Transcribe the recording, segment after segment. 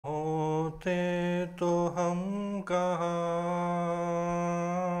ہوتے تو ہم کہاں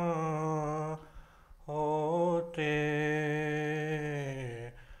ہوتے،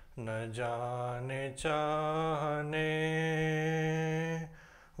 نہ جانے چاہنے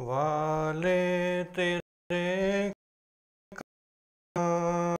والے تیرے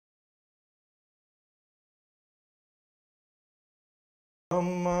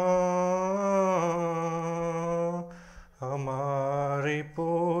ہماری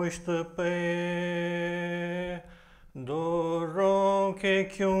پشت پہ دوروں کے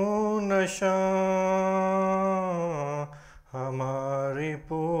کیوں نشان، ہماری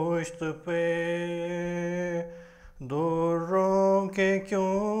پشت پہ دوروں کے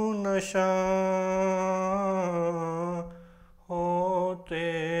کیوں نشان ہوتے،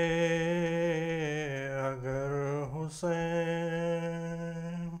 اگر حسین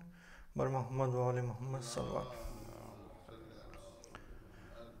بر محمد و آل محمد صلی اللہ علیہ وسلم۔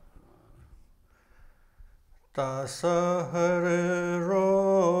 تا سحر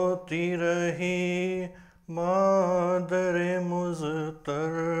روتی رہی مادر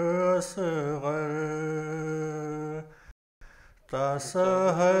مضطر اصغر، تا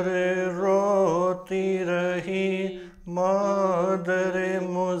سحر روتی رہی مادر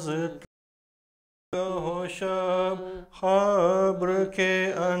مضطر، کہو شب قبر کے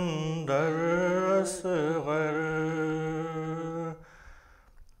اندر اصغر،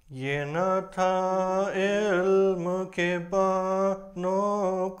 یہ نہ تھا علم کے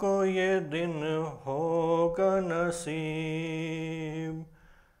بانوں کو یہ دن ہوگا نصیب،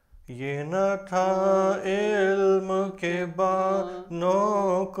 یہ نہ تھا علم کے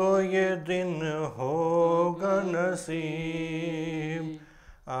بانوں کو یہ دن ہوگا نصیب،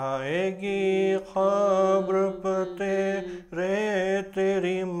 آئے گی قبر پہ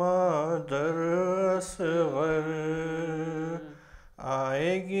تیری مادر اصغر،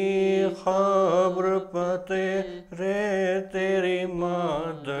 آئے گی قبر پہ تیری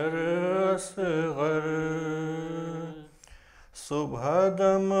مادر اصغر، صبح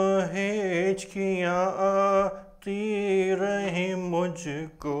دم ہچکیاں آتی رہی مجھ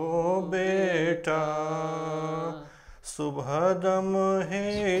کو بیٹا، صبح دم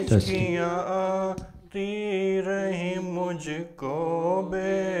ہچکیاں آتی رہی مجھ کو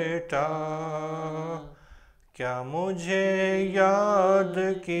بیٹا، کیا مجھے یاد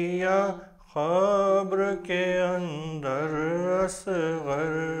کیا قبر کے اندر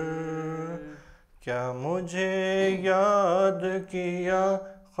اصغر، کیا مجھے یاد کیا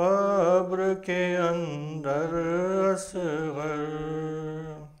قبر کے اندر اصغر،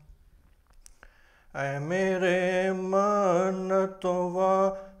 اے میرے منتوں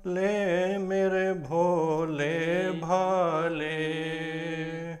والے میرے بھولے بھالے،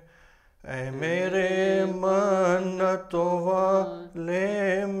 اے میرے منتوں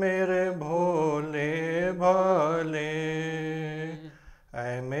والے میرے بھولے بھالے،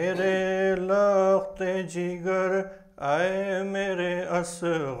 اے میرے لخت جگر اے میرے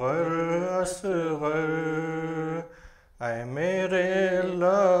اصغر اصغر، اے میرے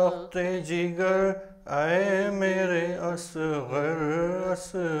لخت جگر اے میرے اصغر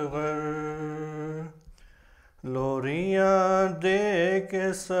اصغر، لوریاں دے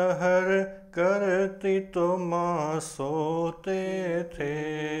کے سحر کرتی تو ماں سوتے تھے،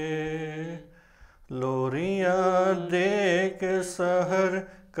 لوریاں دے کے سحر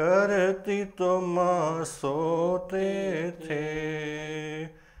کرتی تو ماں سوتے تھے،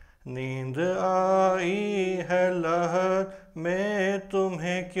 نیند آئی ہے لحد میں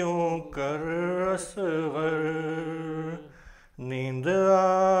تمہیں کیوں کر اصغر، نیند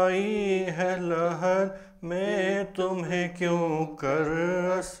آئی ہے لحد میں تمہیں کیوں کر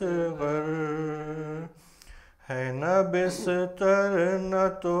اصغر، ہے نہ بستر نہ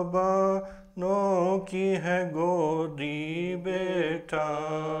تو بانوں کی ہے گودی بیٹا،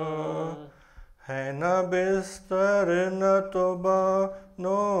 ہے نہ بستر نہ تو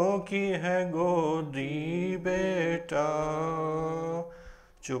بانوں کی ہے گودی بیٹا،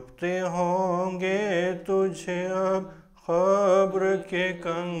 چپتے ہوں گے تجھے اب قبر کے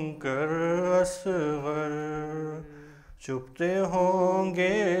کنکر اصغر، چپتے ہوں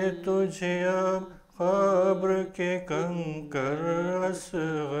گے تجھے اب قبر کے کنکر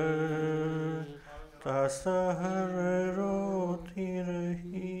اصغر، تا سحر روتی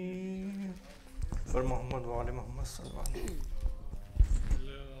رہی پر محمد و آل محمد صلی اللہ علیہ وسلم۔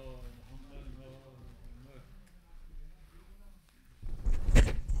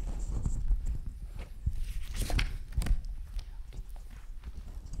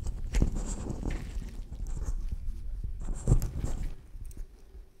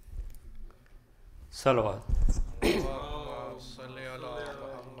 صلوات۔ صلی اللہ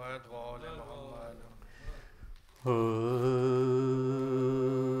محمد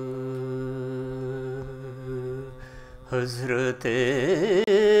حضرت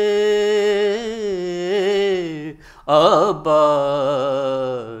عباس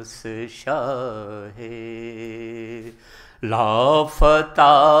شاہ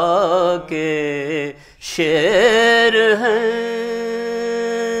لافتہ کے شعر ہیں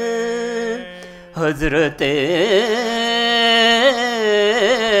حضرت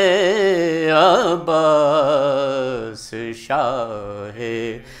عباس شاہ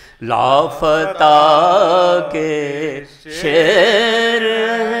لافتہ کے شعر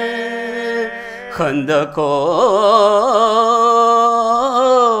ہیں خندق و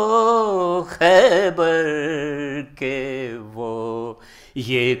خیبر کے وہ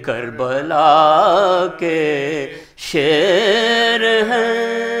یہ کربلا کے شعر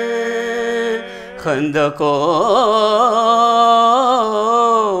ہیں خندق و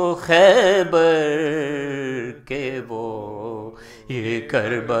خیبر کے وہ یہ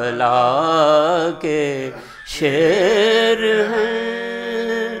کربلا کے شعر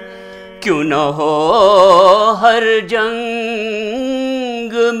ہیں کیوں نہ ہو ہر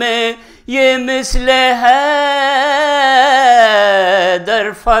جنگ میں یہ مثل حیدر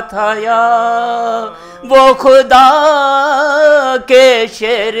فتح یا وہ خدا کے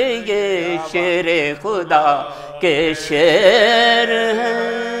شعر یہ شعر خدا کے شعر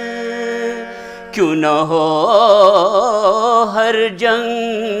ہیں کیوں نہ ہو ہر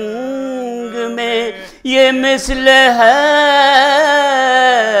جنگ میں یہ مثل حیدر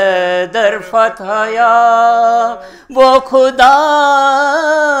فتح یا وہ خدا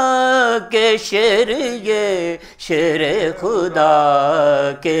کے شعر یہ شعر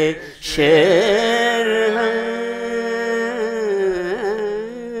خدا کے شعر ہیں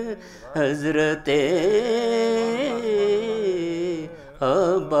حضرت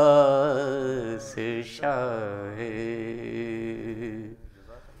عباس شاہ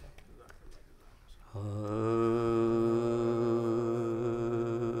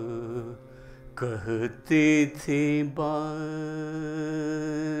کہتی تھی بانو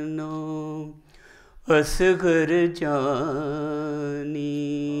اصغر جانی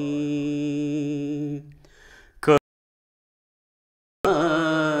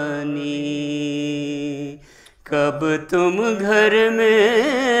کب تم گھر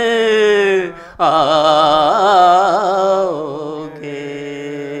میں آؤ گے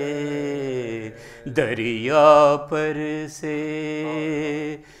دریا پر سے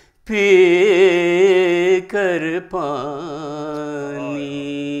پی کر پانی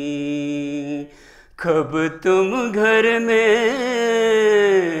کب تم گھر میں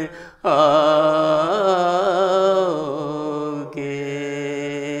آؤ گے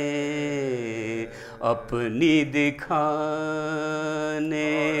اپنی دکھانے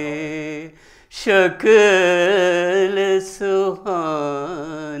شکل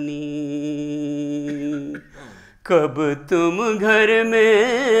سہانی کب تم گھر میں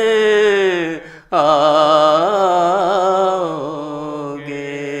آؤ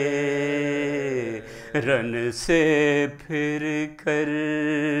گے رن سے پھر کر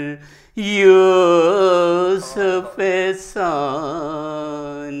یوسف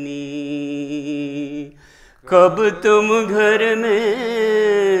ثانی کب تم گھر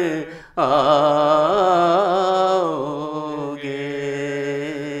میں آؤ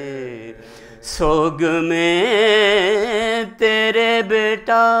گے سوگ میں تیرے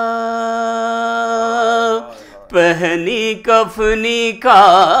بیٹا پہنی کفنی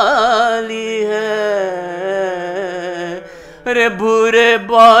کالی ہے رے بھورے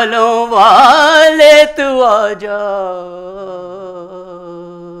بالوں والے تو آجا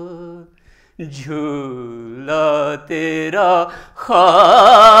جھولا تیرا خالی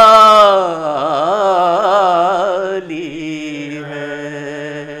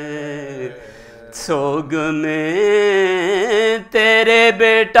ہے سوگ میں تیرے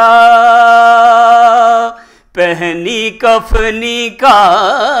بیٹا پہنی کفنی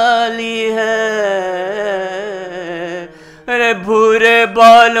کالی ہے رے بھورے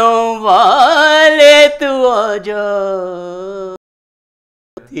بالوں والے تو آجا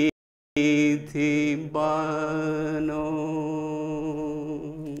تھی بانو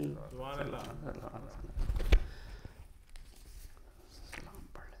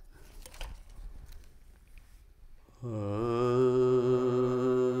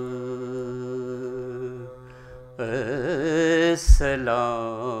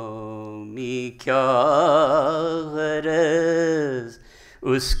سلامی کیا غرض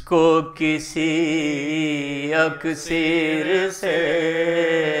اس کو کسی اکثر سے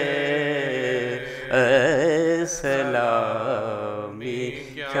سلامی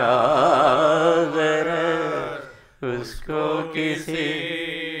کیا غرض اس کو کسی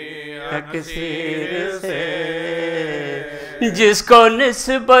تقصیر سے، جس کو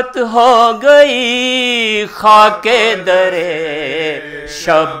نسبت ہو گئی خاک در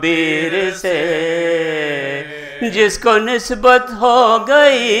شبیر سے، جس کو نسبت ہو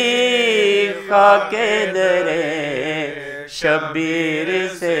گئی خاک در شبیر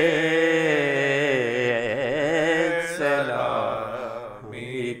سے،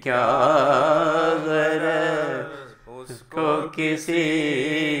 سلامی کیا غرض اس کو کسی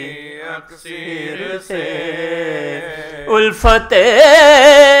تقصیر سے، الفت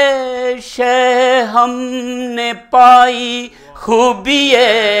شہ ہم نے پائی خوبی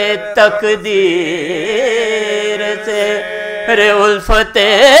تقدیر سے، رے الفت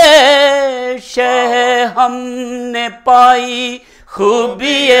شہ ہم نے پائی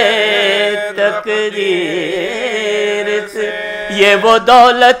خوبی تقدیر سے، یہ وہ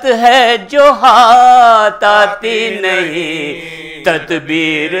دولت ہے جو ہاتھ آتی نہیں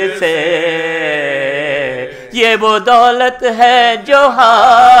تدبیر سے، یہ وہ دولت ہے جو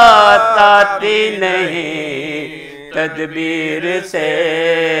ہاتھ آتی نہیں تدبیر سے،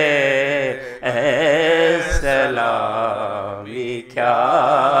 اے سلامی کیا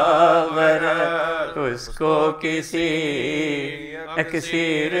غرض اس کو کسی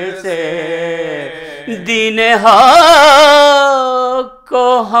تقصیر سے، دین حق کو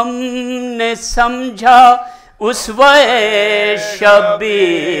ہم نے سمجھا اسوہ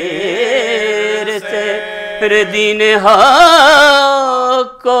شبیر سے، پھر دین حق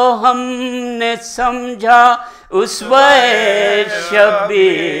کو ہم نے سمجھا اسوہ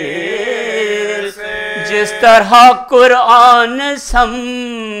شبیر سے، جس طرح قرآن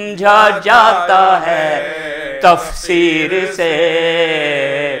سمجھا جاتا ہے تفسیر سے،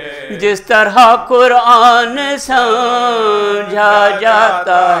 جس طرح قرآن سمجھا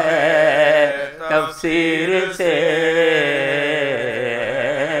جاتا ہے تفسیر سے،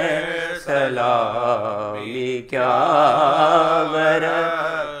 سلامی کیا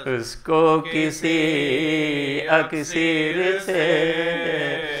غرض اس کو کسی تقصیر سے،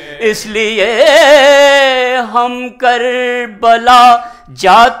 اس لیے ہم کربلا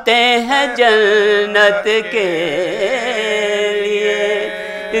جاتے ہیں جنت کے لیے،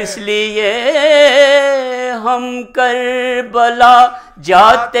 اس لیے ہم کربلا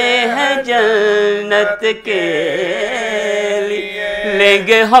جاتے ہیں جنت کے لیے، لیں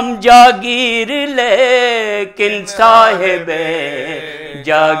گے ہم جاگیر لیکن صاحب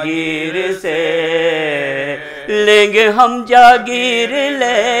جاگیر سے، لیں گے ہم جاگیر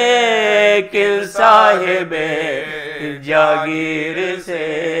لیکن صاحب جاگیر سے،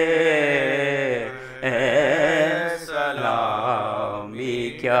 اے سلامی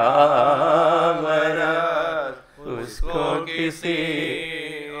کیا غرض اس کو کسی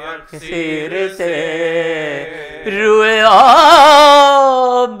تقصیر سے، روئے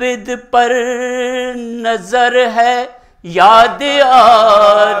عابد پر نظر ہے یاد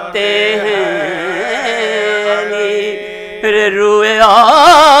آتے ہیں، روئے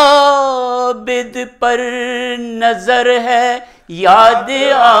عابد پر نظر ہے یاد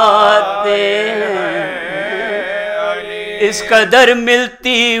آتے ہیں، اس قدر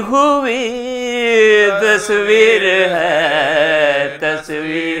ملتی ہوئی تصویر ہے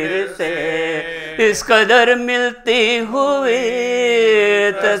تصویر سے، اس قدر ملتی ہوئی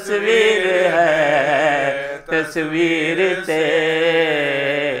تصویر ہے تصویر سے،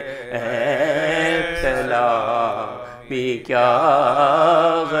 سلامی کیا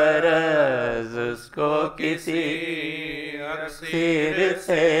غرض اس کو کسی تقصیر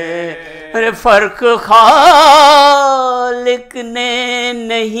سے، فرق خالق نے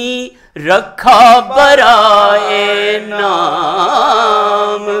نہیں رکھا برائے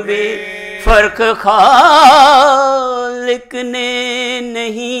نام بھی، فرق خالق نے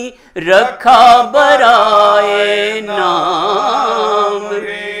نہیں رکھا برائے نام،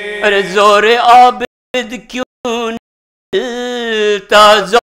 ارے زور عابد کیوں ملتا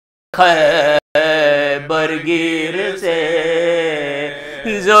خیبر گیر سے،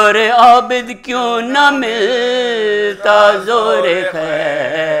 زور عابد کیوں نہ ملتا زور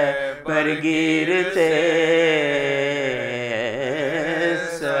خیبر گیر سے،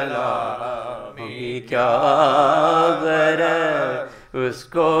 سلامی کیا غرض اس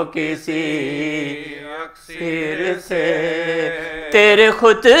کو کسی تقصیر سے، تیرے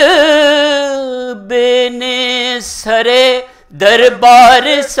خطبے نے سرے دربار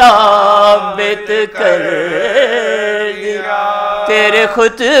ثابت کر دیا، تیرے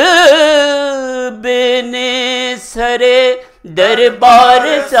خطبے نے سرے دربار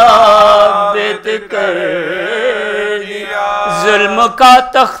ثابت کر دیا، ظلم کا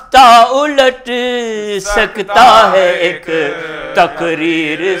تختہ الٹ سکتا ہے ایک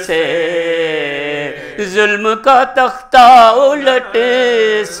تقریر سے، ظلم کا تختہ الٹ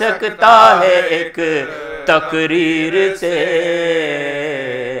سکتا ہے ایک تقریر سے،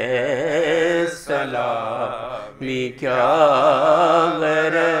 سلامی کیا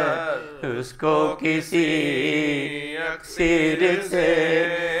غرض اس کو کسی اکسیر سے،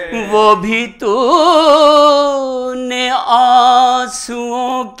 وہ بھی تو نے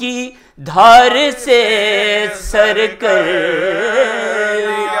آنسوؤں کی دھار سے سر کر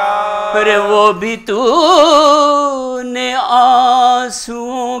لیا، ارے وہ بھی تو نے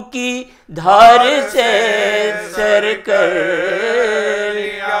آنسوؤں کی دھار سے سر کر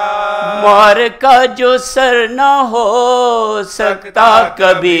لیا، مار کا جو سر نہ ہو سکتا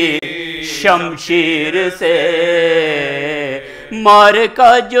کبھی شمشیر سے، مار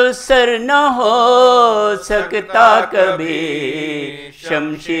کا جو سر نہ ہو سکتا کبھی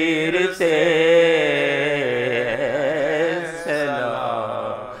شمشیر سے،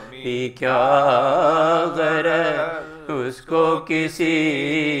 سلامی کیا غرض اس کو کسی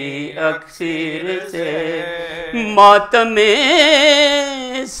اکسیر سے، ماتم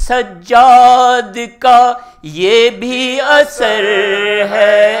سجاد کا یہ بھی اثر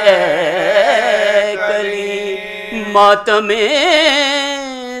ہے کلی، ماتم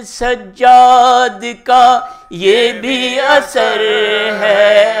سجاد کا یہ بھی اثر ہے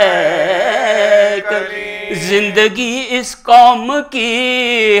کلی، زندگی اس قوم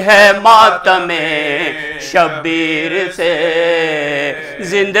کی ہے ماتم شبیر سے،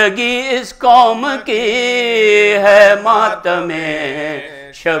 زندگی اس قوم کی ہے ماتم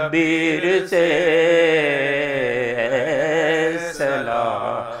شبیر سے،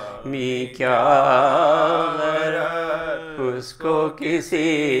 سلامی کیا غرض اس کو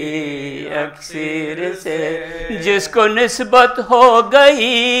کسی اکسیر سے، جس کو نسبت ہو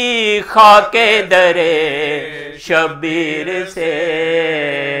گئی خاک در شبیر سے،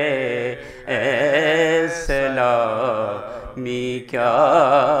 اے سلامی کیا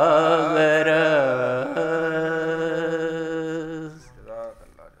غرض۔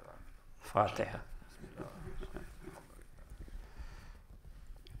 فاتحہ۔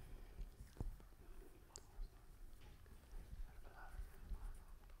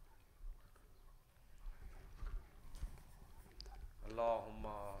 اللہم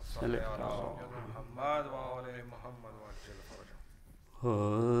صلی علی محمد وآل محمد وعجل فرجہ۔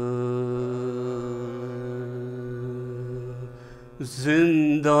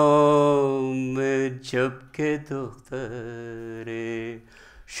 زندہ میں جب کہ دختر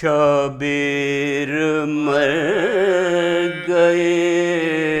شبیر مر گئے،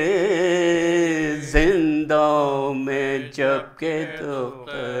 زندہ میں جب کہ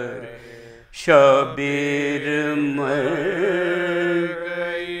دختر شبیر مر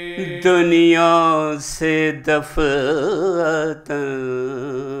گئے، دنیا سے دفعتاً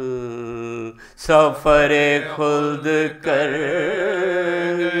سفر خلد کر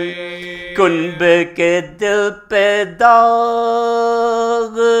گئے، کنبے کے دل پہ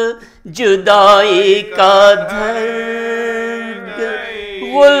داغ جدائی کا دھر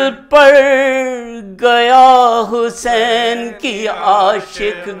گئے، غل پڑ گیا حسین کی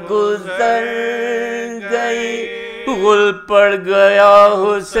عاشق گزر گئی، غل پڑ گیا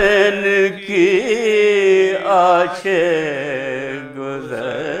حسین کی عاشق گزر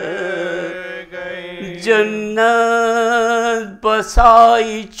گئی، جنت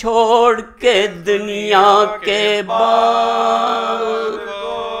بسائی چھوڑ کے دنیا کے باغ،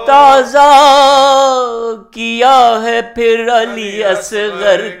 تازہ کیا ہے پھر علی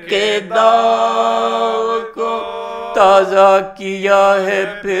اصغر کے داغ کو، تازہ کیا ہے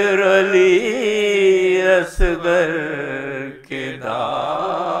پھر علی اصغر کے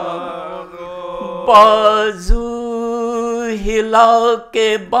داغ، بازو ہلا کے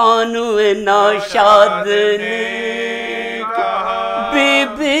بانو ناشاد نے بی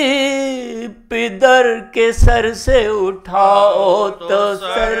بی پدر کے سر سے اٹھاؤ تو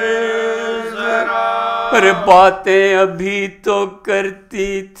سر، اور باتیں ابھی تو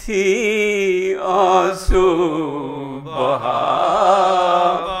کرتی تھی آنسو بہا،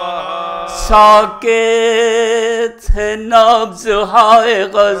 ساکت ہے نبض ہائے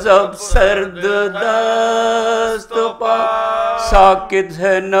غضب سرد دست پا، ساکت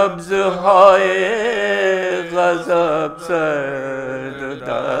ہے نبض ہائے غضب سرد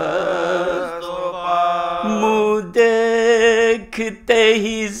دست پا، منہ دیکھتے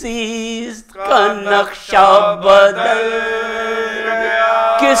ہی زیست کا نقشہ بدل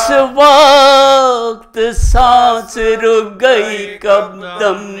گیا، کس وقت سانس رک گئی کب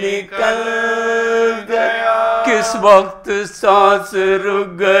دم نکل گیا، کس وقت سانس رک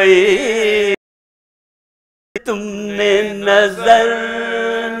گئی تم نے نظر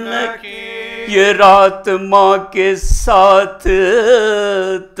نہ کی، یہ رات ماں کے ساتھ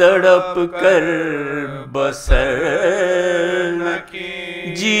تڑپ کر بسر نہ کی،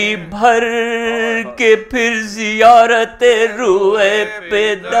 جی بھر کے پھر زیارت روئے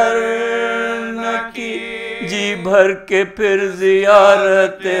پدر نہ کی، جی بھر کے پھر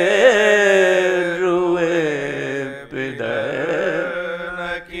زیارت روئے پدر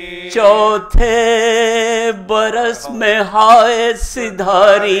نہ کی، چوتھے برس میں ہائے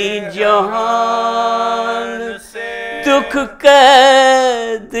سدھاری جہان سے، دکھ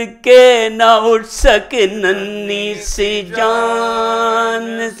قید کے نہ اٹھ سکے ننھی سی جان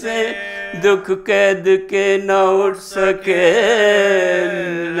سے، دکھ قید کے نہ اٹھ سکے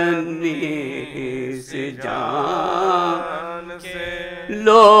ننھی سی جان سے،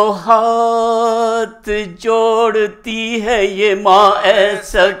 لو ہاتھ جوڑتی ہے یہ ماں اے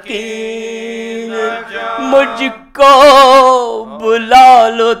سکین، مجھ کو بلا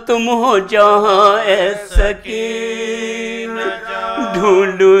لو تم ہو جہاں اے سکین،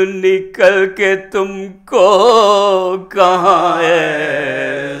 ڈھونڈوں نکل کے تم کو کہاں اے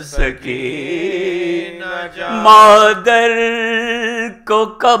سکین، مادر کو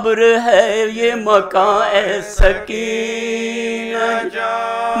قبر ہے یہ مکان اے سکین،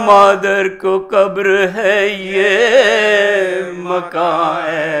 مادر کو قبر ہے یہ مکان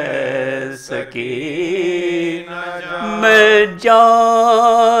اے سکین، میں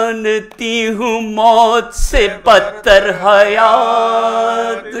جانتی ہوں موت سے بدتر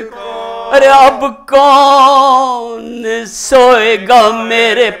حیات کو، ارے اب کون سوئے گا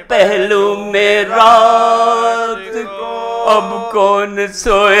میرے پہلو میں رات کو، اب کون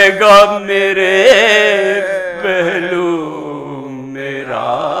سوئے گا میرے پہلو میں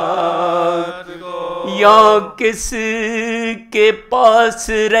رات کو، یا کس کے پاس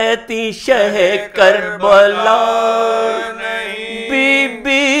رہتی شہ کربلا، بی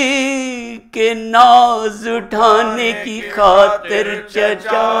بی کے ناز اٹھانے کی خاطر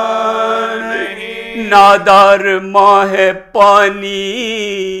چچا نہیں، نادار ماں ہے پانی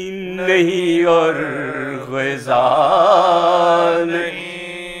نہیں اور غذا نہیں،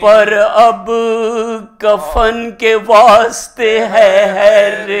 پر اب کفن کے واسطے ہے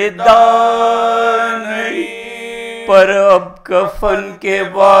ردا نہیں، پر اب کفن کے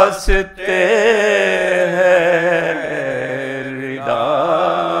واسطے ہے ردا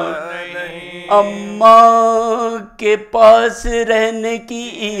نہیں، اماں کے پاس رہنے کی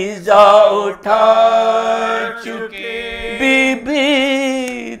ایذا اٹھا چکی، بی بی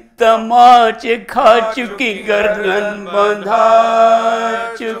تماچے کھا چکی گردن بندھا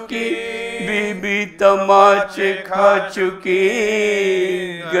چکی، بی بی تماچے کھا چکی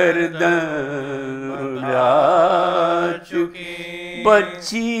گردن اڑا چکی،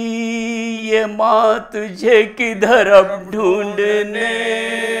 بچی یہ ماں تجھے کدھر اب ڈھونڈنے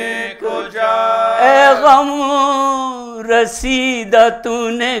کو جا، اے غم رسیدہ تو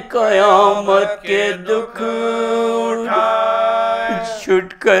نے قیامت کے دکھ اٹھا، چھٹ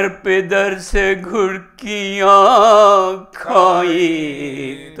کر پدر سے گھڑکیاں کھائی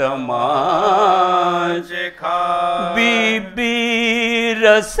تماچے کھا، بی بی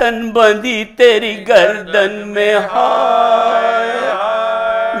رسن بندھی تیری گردن میں ہائے،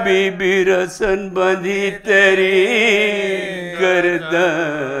 بی بی رسن بندھی تیری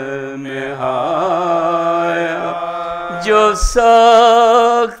گردن میں ہائے، جو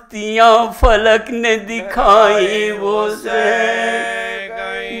سختیاں فلک نے دکھائی وہ سہ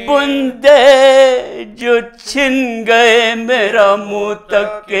گئی، بندے جو چھن گئے میرا منہ تک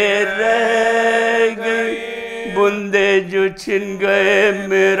کے رہ گئی، بندے جو چھن گئے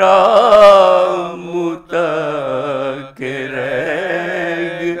میرا منہ تک کے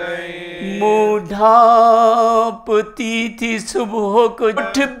رہ گئی، منہ ڈھانپتی تھی صبح کو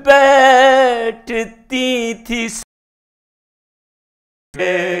اٹھ بیٹھتی تھی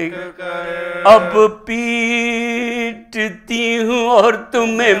اب پیٹتی ہوں اور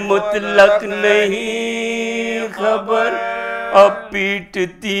تمہیں مطلق نہیں خبر، اب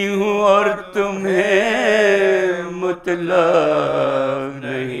پیٹتی ہوں اور تمہیں مطلق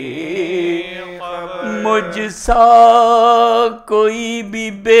نہیں خبر، مجھ سا کوئی بھی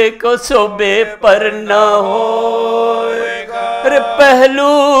بے کس و بے پر نہ ہوئے گا، ارے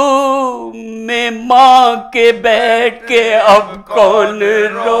پہلو میں ماں کے بیٹھ کے اب کون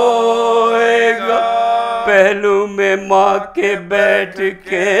روئے گا، پہلو میں ماں کے بیٹھ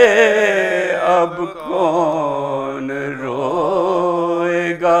کے اب کون روئے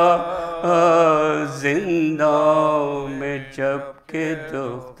گا، زندہ میں جب کے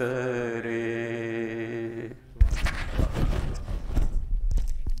دخترے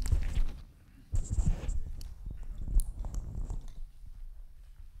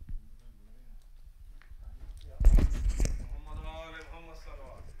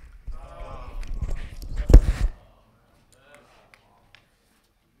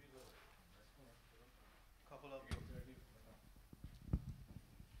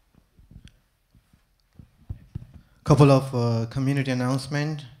Couple of community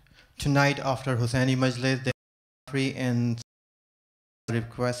announcement. Tonight after Husaini Majlis, they are free and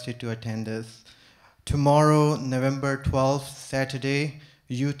requested to attend this. Tomorrow, November 12th, Saturday,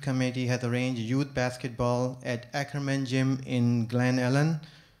 Youth Committee has arranged youth basketball at Ackerman Gym in Glen Ellen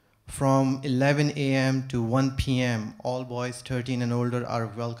from 11 a.m. to 1 p.m. All boys 13 and older are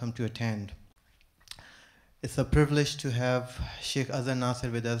welcome to attend. It's a privilege to have Sheikh Azhar Nasser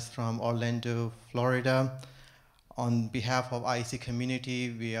with us from Orlando, Florida. On behalf of IEC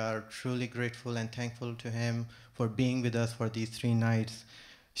community, we are truly grateful and thankful to him for being with us for these 3 nights.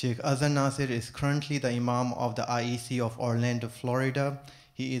 Sheikh Azhar Nasser is currently the Imam of the IEC of Orlando, Florida.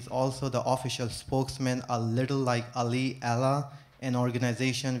 He is also the official spokesman, A Little Like Ali Allah, an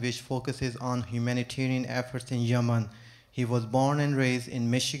organization which focuses on humanitarian efforts in Yemen. He was born and raised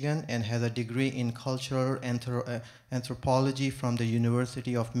in Michigan and has a degree in cultural anthropology from the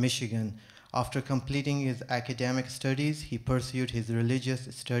University of Michigan. After completing his academic studies, he pursued his religious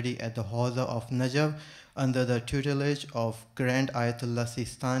study at the Hawza of Najaf under the tutelage of Grand Ayatollah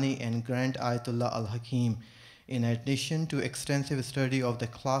Sistani and Grand Ayatollah Al-Hakim. In addition to extensive study of the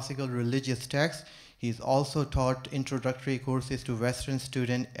classical religious texts, he is also taught introductory courses to Western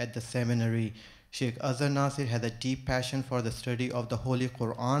students at the seminary. Sheikh Azhar Nasser has a deep passion for the study of the Holy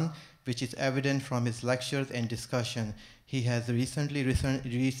Quran, which is evident from his lectures and discussion. He has recently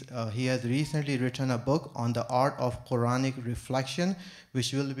written a book on the art of Quranic reflection,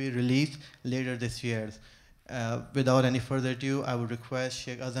 which will be released later this year. Without any further ado, I would request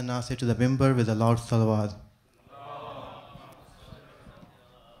Sheikh Azhar Nasser to the mimbar with a loud salawat.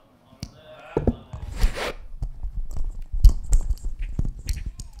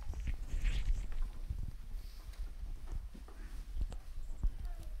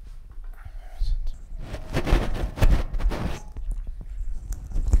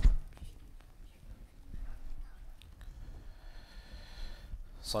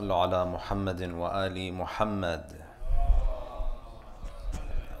 صلوا على محمد وآل محمد.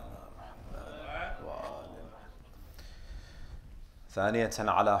 ثانية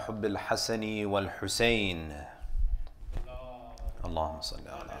على حب الحسن والحسين. اللهم صل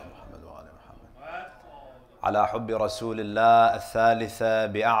على محمد وآل محمد. على حب رسول الله. الثالثة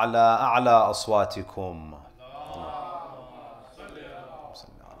بأعلى أصواتكم.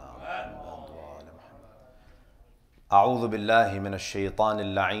 أعوذ بالله من الشيطان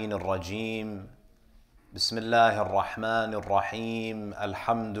اللعين الرجيم. بسم الله الرحمن الرحيم.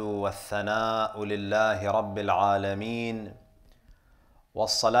 الحمد والثناء لله رب العالمين،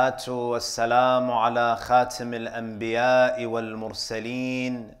 والصلاة والسلام على خاتم الأنبياء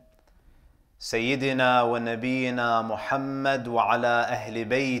والمرسلين سيدنا ونبينا محمد وعلى أهل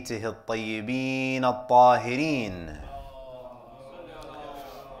بيته الطيبين الطاهرين.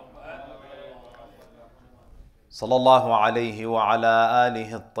 صلى الله عليه وعلى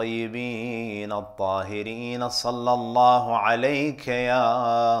آله الطيبين الطاهرين. صلى الله عليك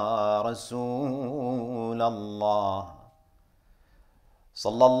يا رسول الله.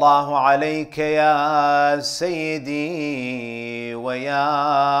 صلى الله عليك يا سيدي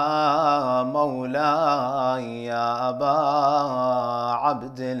ويا مولاي يا أبا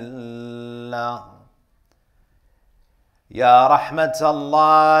عبد الله. يا رحمة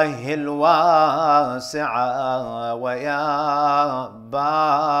الله الواسعة ويا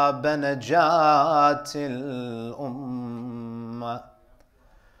باب نجاة الأمة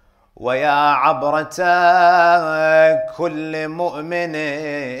ويا عبرة كل مؤمن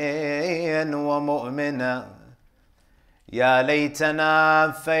ومؤمنة. يا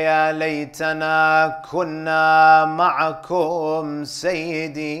ليتنا فيا ليتنا كنا معكم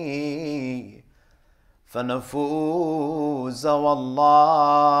سيدي فنفوز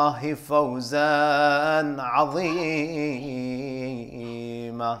والله فوزا عظيما.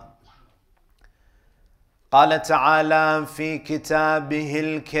 قال تعالى في كتابه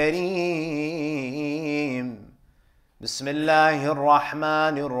الكريم: بسم الله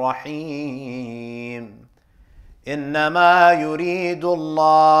الرحمن الرحيم. إنما يريد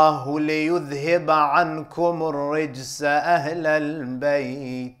الله ليذهب عنكم الرجس أهل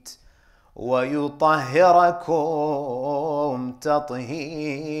البيت ويطهركم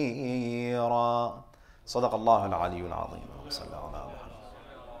تطهيرا. صدق الله العلي العظيم. صلى الله عليه وسلم.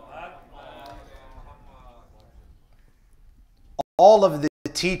 All of the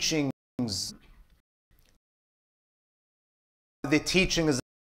teachings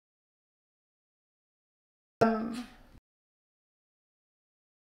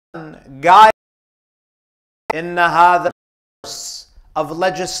guide in هذا of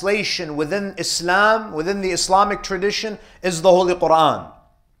legislation within Islam, within the Islamic tradition, is the Holy Quran.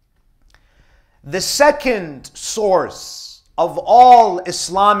 The second source of all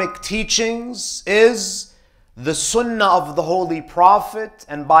Islamic teachings is the Sunnah of the Holy Prophet,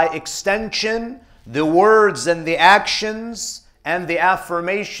 and by extension, the words and the actions and the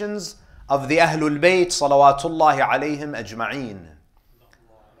affirmations of the Ahlul Bayt salawatullahi alayhim ajma'een.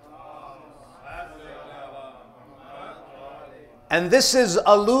 And this is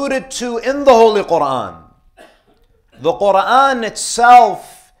alluded to in the Holy Quran. The Quran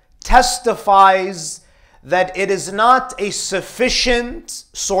itself testifies that it is not a sufficient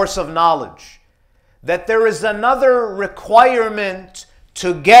source of knowledge, that there is another requirement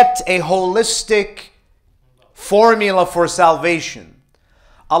to get a holistic formula for salvation.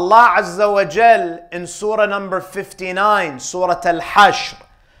 Allah Azza wa Jal in Surah number 59, Surah Al-Hashr,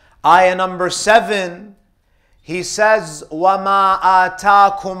 ayah number 7, He says, وَمَا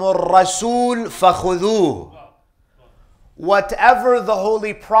آتَاكُمُ الرَّسُولُ فَخُذُوهُ. Whatever the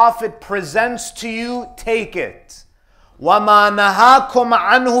Holy Prophet presents to you, take it. وَمَا نَهَاكُمْ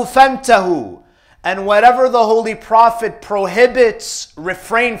عَنْهُ فَانْتَهُ. And whatever the Holy Prophet prohibits,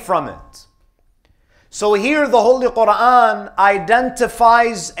 refrain from it. So here the Holy Quran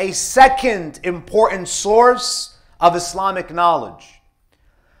identifies a second important source of Islamic knowledge.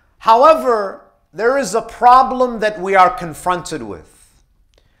 However, there is a problem that we are confronted with.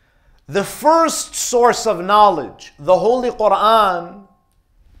 The first source of knowledge, the Holy Quran,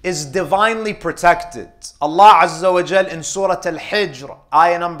 is divinely protected. Allah Azza wa Jal in Surah Al-Hijr,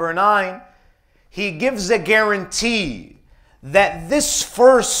 ayah number 9, He gives a guarantee that this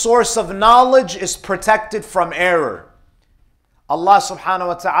first source of knowledge is protected from error. Allah subhanahu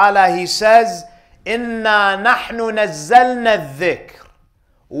wa ta'ala, He says, إِنَّا نَحْنُ نَزَّلْنَا الذِّكْرِ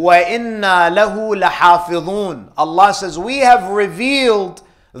وَإِنَّا لَهُ لَحَافِظُونَ. Allah says, we have revealed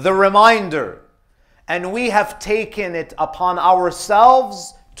the reminder and we have taken it upon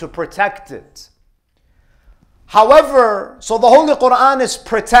ourselves to protect it. However, so the Holy Quran is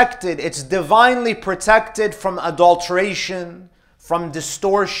protected, it's divinely protected from adulteration, from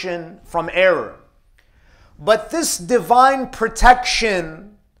distortion, from error. But this divine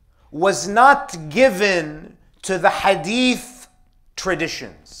protection was not given to the hadith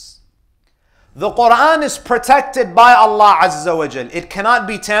traditions. The Quran is protected by Allah Azza wa Jal. It cannot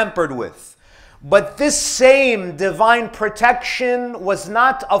be tampered with. But this same divine protection was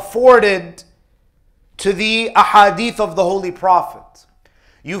not afforded to the ahadith of the Holy Prophet.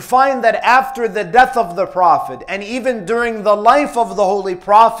 You find that after the death of the Prophet, and even during the life of the Holy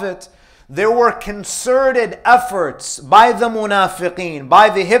Prophet, there were concerted efforts by the munafiqeen, by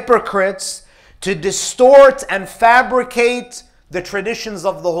the hypocrites, to distort and fabricate the traditions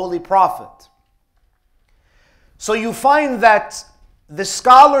of the Holy Prophet. So you find that the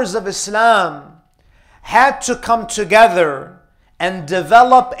scholars of Islam had to come together and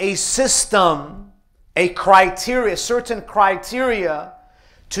develop a system, a criteria, certain criteria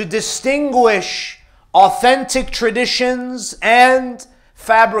to distinguish authentic traditions and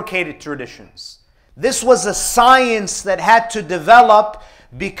fabricated traditions. This was a science that had to develop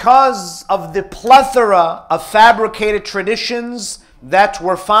because of the plethora of fabricated traditions that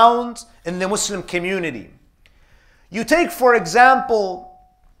were found in the Muslim community. You take, for example,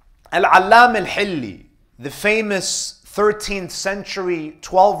 Al-Allam al-Hilli, the famous 13th century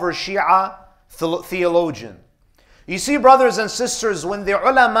 12er Shia theologian. You see, brothers and sisters, when the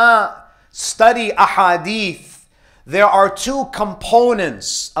ulama study ahadith, there are two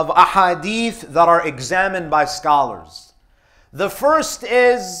components of ahadith that are examined by scholars. The first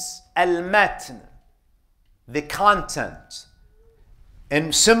is al-matn, the content.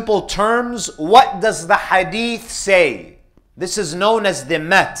 In simple terms, what does the hadith say? This is known as the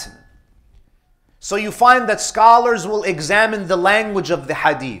matn. So you find that scholars will examine the language of the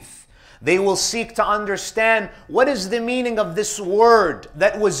hadith. They will seek to understand what is the meaning of this word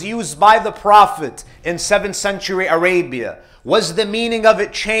that was used by the Prophet in 7th century Arabia. Was the meaning of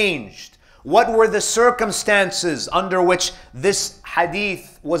it changed? What were the circumstances under which this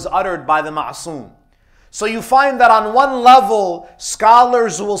hadith was uttered by the Ma'soom? So you find that on one level,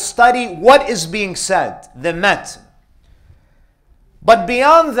 scholars will study what is being said, the matn. But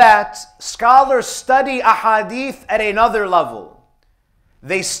beyond that, scholars study ahadith at another level.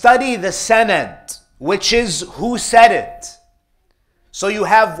 They study the sanad, which is who said it. So you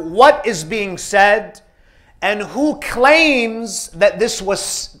have what is being said and who claims that this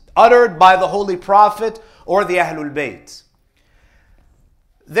was uttered by the Holy Prophet or the Ahlul Bayt.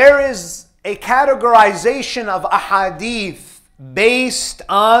 There is a categorization of ahadith based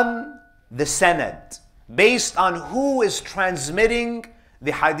on the sanad, based on who is transmitting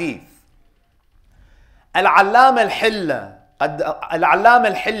the hadith. Al-Allam al-Hilla,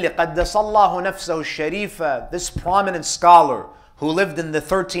 Al-Allama al-Hilli, Qaddasallahu nafsahu sharifa, this prominent scholar who lived in the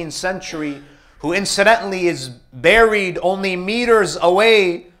 13th century, who incidentally is buried only meters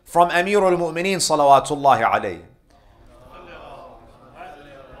away from Amirul Mu'mineen salawatullahi alayhi.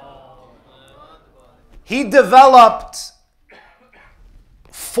 He developed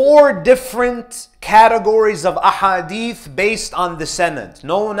 4 different categories of ahadith based on the sanad,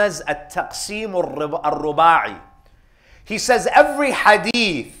 known as at-taqsim al-ruba'i. He says every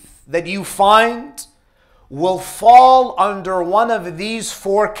hadith that you find will fall under one of these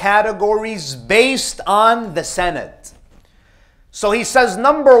 4 categories based on the sanad. So he says,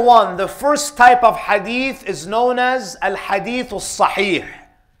 number 1, the first type of hadith is known as al-hadith al-sahih.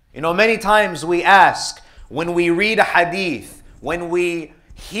 You know, many times we ask, when we read a hadith, when we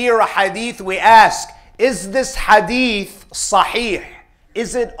hear a hadith, we ask, is this hadith sahih?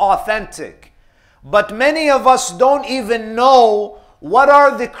 Is it authentic? But many of us don't even know what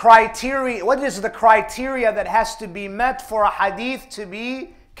are the criteria, what is the criteria that has to be met for a hadith to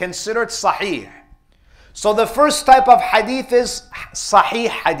be considered sahih. So the first type of hadith is sahih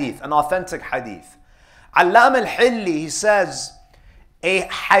hadith, an authentic hadith. Allama al-Hilli, he says, a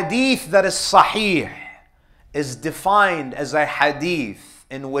hadith that is sahih is defined as a hadith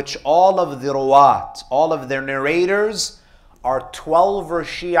in which all of the ruwat, all of their narrators are 12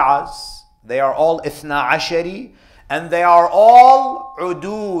 Shi'as, they are all Ithna Ashari, and they are all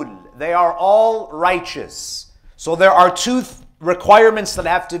udul, they are all righteous. So there are 2 requirements that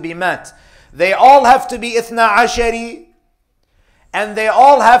have to be met. They all have to be Ithna Ashari, and they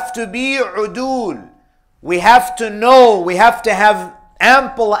all have to be udul. We have to know, we have to have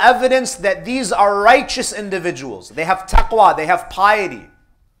ample evidence that these are righteous individuals. They have taqwa, they have piety.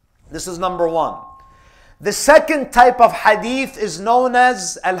 This is number 1. The second type of hadith is known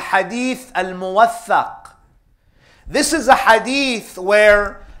as al-hadith al-muwaththaq. This is a hadith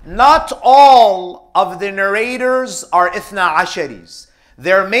where not all of the narrators are Ithna Asharis.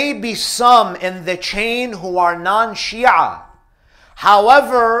 There may be some in the chain who are non-Shia.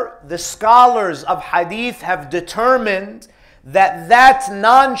 However, the scholars of hadith have determined that that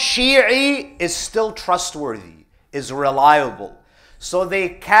non-Shi'i is still trustworthy, is reliable. So they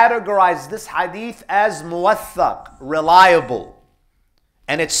categorize this hadith as muwaththaq, reliable.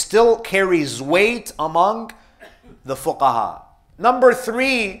 And it still carries weight among the fuqaha. Number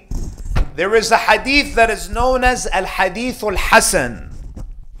 3, there is a hadith that is known as al-hadith al-hasan.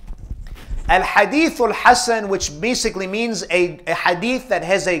 Al-hadith al-hasan, which basically means a hadith that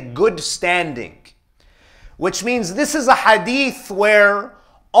has a good standing. Which means this is a hadith where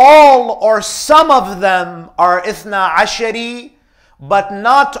all or some of them are Ithna Ashari, but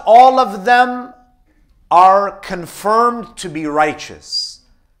not all of them are confirmed to be righteous.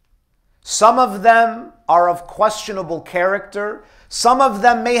 Some of them are of questionable character. Some of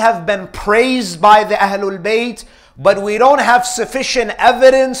them may have been praised by the Ahlul Bayt, but we don't have sufficient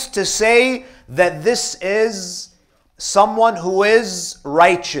evidence to say that this is someone who is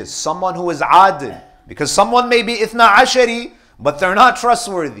righteous, someone who is adil. Because someone may be Ithna Ashari, but they're not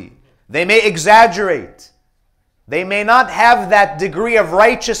trustworthy. They may exaggerate. They may not have that degree of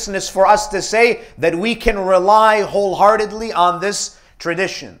righteousness for us to say that we can rely wholeheartedly on this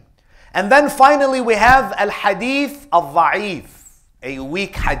tradition. And then finally we have al-hadith al-dha'if, a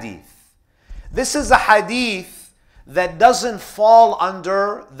weak hadith. This is a hadith that doesn't fall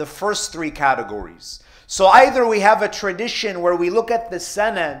under the first 3 categories. So either we have a tradition where we look at the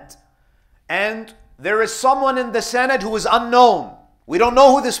sanad and there is someone in the sanad who is unknown. We don't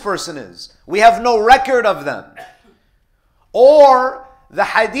know who this person is. We have no record of them. Or the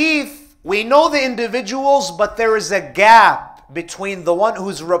hadith, we know the individuals, but there is a gap between the one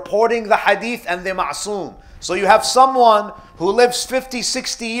who's reporting the hadith and the ma'soom. So you have someone who lives 50,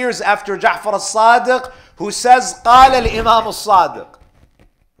 60 years after Ja'far al-Sadiq who says, قال الإمام الصادق.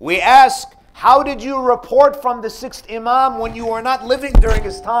 We ask, how did you report from the 6th Imam when you were not living during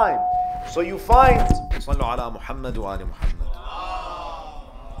his time? So you find, صلوا على محمد وآل محمد.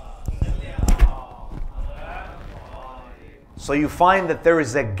 So you find that there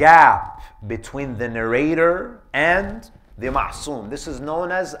is a gap between the narrator and the ma'soom. This is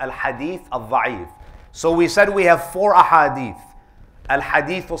known as al-hadith al-dha'if. So we said we have 4 ahadith.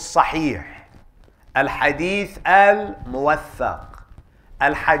 Al-hadith al-sahih, al-hadith al-muwaththaq,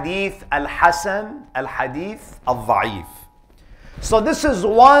 al-hadith al-hasan, al-hadith al-dha'if. So this is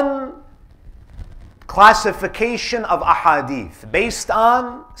one classification of ahadith based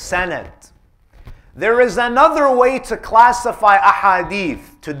on sanad. There is another way to classify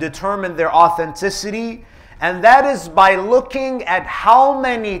ahadith to determine their authenticity, and that is by looking at how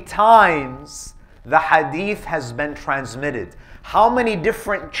many times the hadith has been transmitted? How many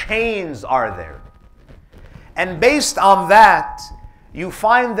different chains are there? And based on that, you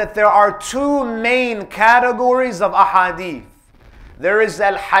find that there are two main categories of ahadith. There is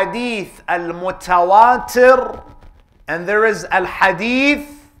al-hadith al-mutawatir and there is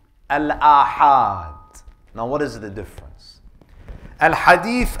al-hadith al-ahad. Now what is the difference?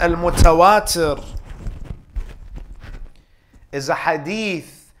 Al-hadith al-mutawatir is a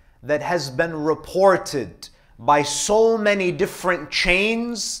hadith that has been reported by so many different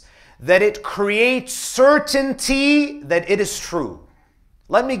chains that it creates certainty that it is true.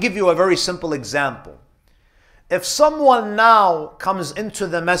 Let me give you a very simple example. If someone now comes into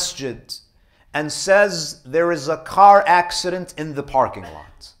the masjid and says there is a car accident in the parking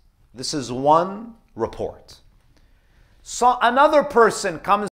lot, this is one report. So another person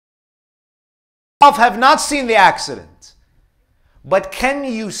comes, have not seen the accident, but can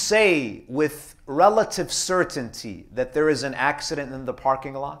you say with relative certainty that there is an accident in the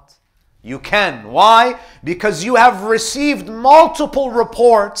parking lot? You can. Why? Because you have received multiple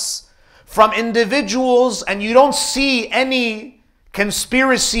reports from individuals and you don't see any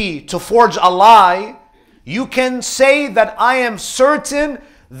conspiracy to forge a lie. You can say that I am certain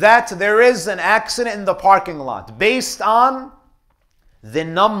that there is an accident in the parking lot based on the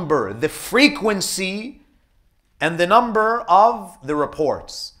number, the frequency, and the number of the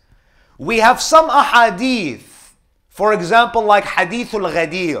reports. We have some ahadith, for example, like Hadithul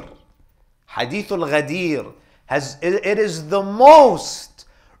Ghadir. Hadithul Ghadir it is the most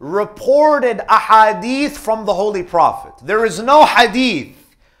reported ahadith from the Holy Prophet. There is no hadith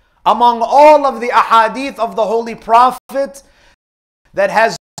among all of the ahadith of the Holy Prophet that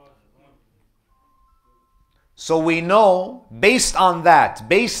has. So we know based on that,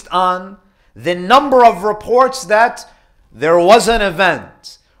 based on the number of reports, that there was an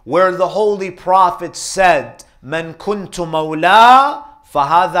event where the Holy Prophet said, "Man kuntu mawla,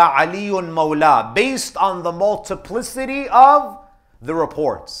 fahadha aliyun mawla," based on the multiplicity of the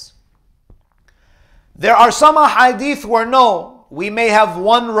reports. There are some ahadith where no, we may have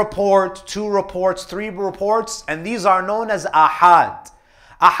one report, two reports, three reports, and these are known as ahad.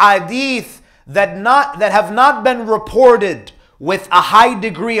 Ahadith that have not been reported with a high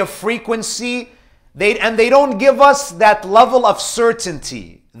degree of frequency, they don't give us that level of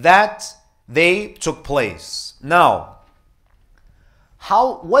certainty that they took place. Now,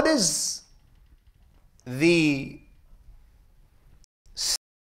 what is the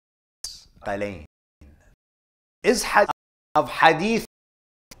is of hadith?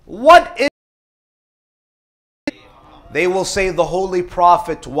 What is? They will say the Holy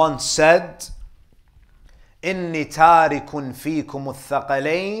Prophet once said, "Inni tarikun fikum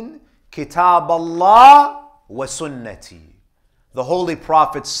al-thaqalain, kitab Allah wa sunnati." The Holy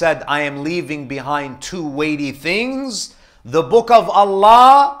Prophet said, I am leaving behind two weighty things, the book of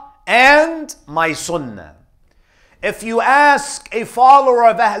Allah and my sunnah. If you ask a follower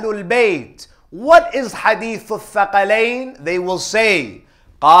of Ahlul Bayt, what is Hadith al-Thaqalain? They will say,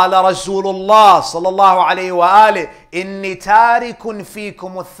 قال رسول الله صلى الله عليه وآله إني تارك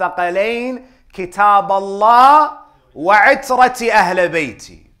فيكم الثقلين كتاب الله وعترة أهل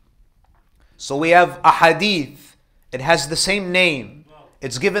بيتي. So we have a hadith. It has the same name.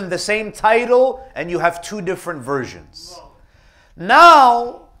 It's given the same title and you have two different versions.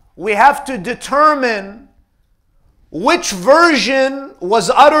 Now we have to determine which version was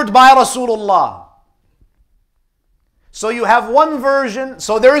uttered by Rasulullah. So you have one version.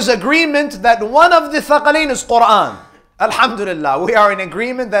 So there is agreement that one of the thaqalain is Quran. Alhamdulillah, we are in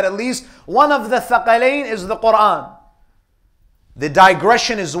agreement that at least one of the thaqalain is the Quran. The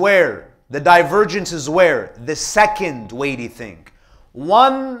digression is where? The divergence is where? The second weighty thing.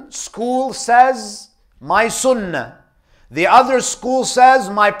 One school says, my sunnah. The other school says,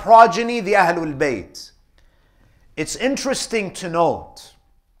 my progeny, the Ahlul Bayt. It's interesting to note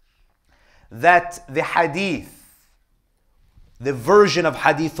that the hadith, the version of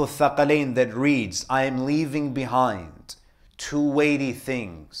Hadith al-Thaqalain that reads, I am leaving behind two weighty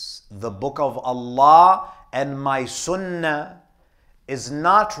things, the book of Allah and my sunnah, is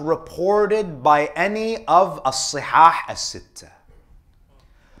not reported by any of as-Sihah as-Sittah.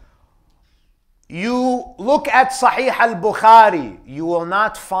 You look at Sahih al-Bukhari, you will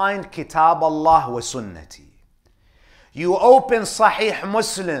not find Kitab Allah wa Sunnati. You open Sahih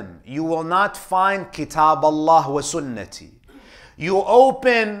Muslim, you will not find Kitab Allah wa Sunnati. You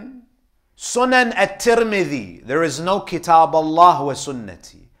open Sunan at-Tirmidhi, there is no Kitab Allah wa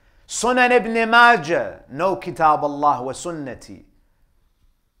Sunnati. Sunan ibn Majah, no Kitab Allah wa Sunnati.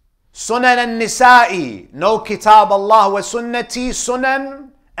 Sunan al-Nisa'i, no Kitab Allah wa Sunnati. Sunan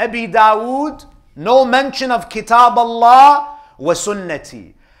Abi Dawood, No mention of Kitab Allah wa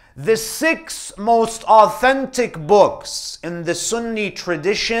Sunnati. The 6 most authentic books in the Sunni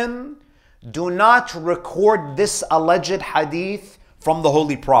tradition do not record this alleged hadith from the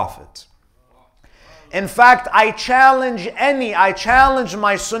Holy Prophet. In fact, I challenge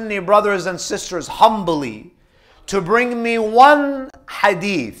my Sunni brothers and sisters humbly to bring me one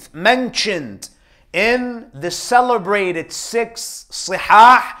hadith mentioned in the celebrated 6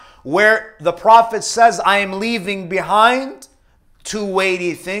 Sihah where the Prophet says, I am leaving behind 2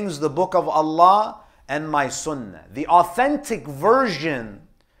 weighty things, the Book of Allah and my Sunnah. The authentic version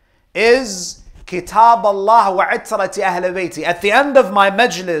is Kitab Allah wa Itrati Ahl Bayti. At the end of my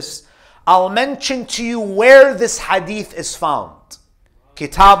majlis, I'll mention to you where this hadith is found.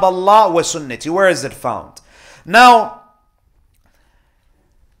 Kitab Allah wa Sunnati. Where is it found? Now,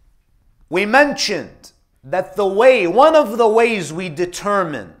 we mentioned that one of the ways we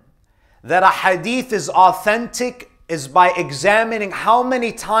determine that a hadith is authentic is by examining how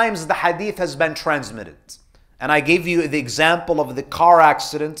many times the hadith has been transmitted. And I gave you the example of the car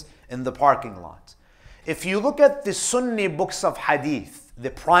accident in the parking lot. If you look at the Sunni books of hadith, the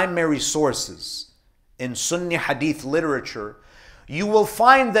primary sources in Sunni hadith literature, you will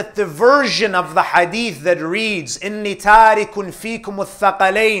find that the version of the hadith that reads إِنِّي تَارِكٌ فِيكُمُ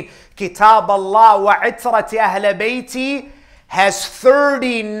الثَّقَلَيْنِ كِتَابَ اللَّهِ وَعِتْرَةِ أَهْلَ بَيْتِي has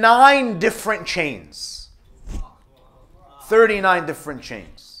 39 different chains. 39 different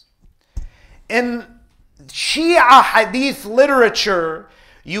chains. In Shia hadith literature,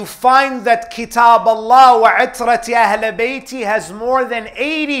 you find that Kitab Allah wa Itrati Ahl Bayti has more than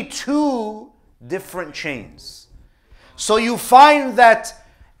 82 different chains. So you find that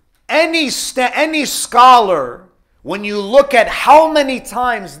any scholar, when you look at how many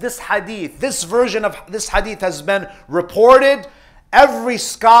times this version of this hadith has been reported, every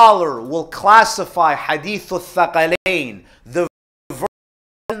scholar will classify Hadith al-Thaqalain, the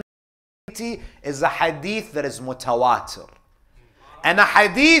version is a hadith that is mutawatir. And a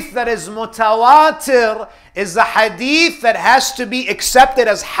hadith that is mutawatir is a hadith that has to be accepted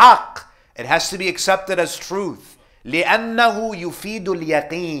as haqq. It has to be accepted as truth. لِأَنَّهُ يُفِيدُ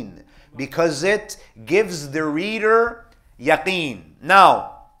الْيَقِينَ, because it gives the reader yaqeen.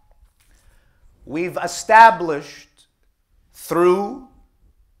 Now, we've established through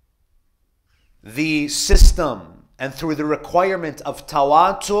the system and through the requirement of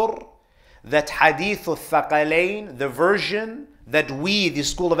tawatur that Hadith al-Thaqalain, the version that we, the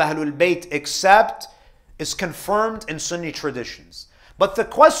school of Ahlul Bayt, accept, is confirmed in Sunni traditions. But the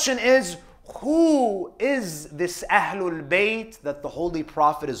question is, who is this Ahlul Bayt that the Holy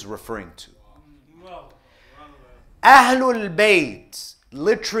Prophet is referring to? Ahlul Bayt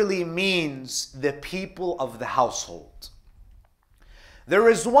literally means the people of the household. There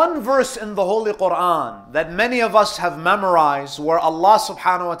is one verse in the Holy Quran that many of us have memorized where Allah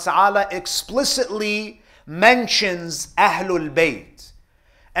subhanahu wa ta'ala explicitly mentions Ahlul Bayt.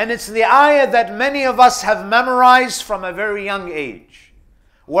 And it's the ayah that many of us have memorized from a very young age,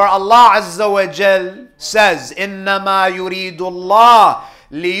 where Allah Azza wa Jal says, إِنَّمَا يُرِيدُ اللَّهُ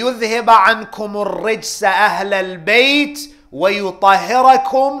لِيُذْهِبَ عَنْكُمُ الرِّجْسَ أَهْلَ الْبَيْتِ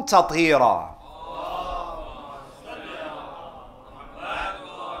وَيُطَهِّرَكُمْ تَطْهِيرًا.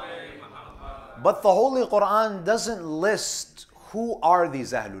 But the Holy Quran doesn't list who are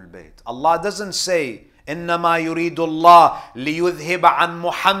these Ahlul Bayt. Allah doesn't say, إِنَّمَا يُرِيدُ اللَّهُ لِيُذْهِبَ عَنْ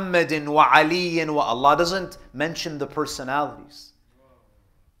مُحَمَّدٍ وَعَلِيٍّ. Allah doesn't mention the personalities.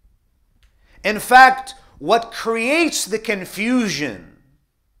 In fact, what creates the confusion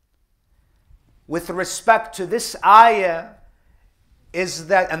with respect to this ayah is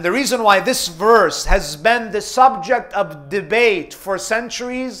that, and the reason why this verse has been the subject of debate for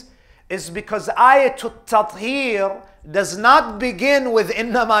centuries, is because ayatul tathir does not begin with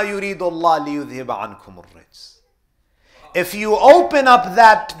إِنَّمَا يُرِيدُ اللَّهُ لِيُذْهِبَ عَنْكُمُ الرِّجْسَ. If you open up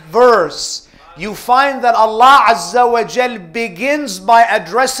that verse, you find that Allah Azza wa Jal begins by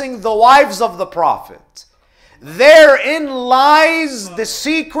addressing the wives of the Prophet. Therein lies the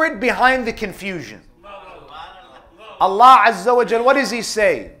secret behind the confusion. Allah Azza wa Jal, what does He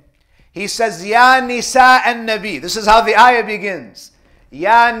say? He says, Ya Nisa an-Nabi. This is how the ayah begins.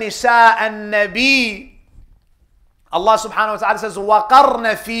 Ya Nisa an-Nabi. Allah subhanahu wa ta'ala says,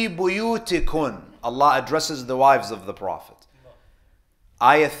 وَقَرْنَ فِي بُيُوتِكُنْ. Allah addresses the wives of the Prophet.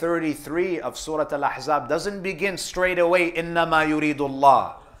 Ayah 33 of Surah Al-Ahzab doesn't begin straight away, إِنَّمَا يُرِيدُ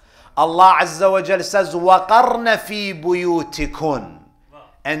اللَّهُ. Allah Azza wa Jal says, وَقَرْنَ فِي بُيُوتِكُنْ.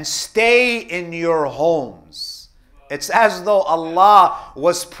 And stay in your homes. It's as though Allah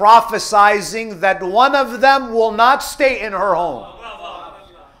was prophesying that one of them will not stay in her home.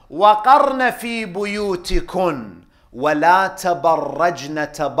 وَقَرْنَ فِي بُيُوتِكُنْ وَلَا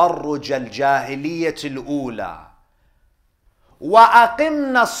تَبَرَّجْنَ تَبَرُّجَ الْجَاهِلِيَّةِ الْأُولَى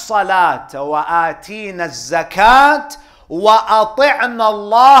وَأَقِمْنَا الصَّلَاةَ وَآتِينَا الزَّكَاةَ وَأَطِعْنَا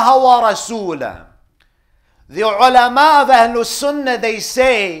اللَّهَ وَرَسُولَهُ. The ulama of Ahlul Sunnah, they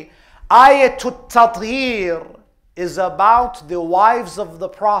say, Ayatul Tathir is about the wives of the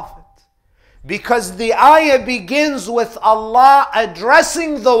Prophet. Because the ayah begins with Allah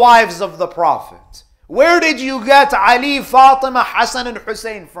addressing the wives of the Prophet. Where did you get Ali, Fatima, Hassan and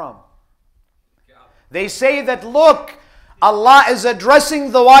Hussein from? They say that, look, Allah is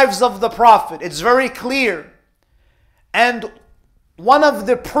addressing the wives of the Prophet. It's very clear. And one of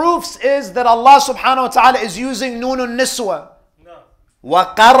the proofs is that Allah subhanahu wa ta'ala is using Nunun Niswa.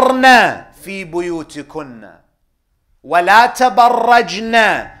 وَقَرْنَا فِي بُيُوتِكُنَّ وَلَا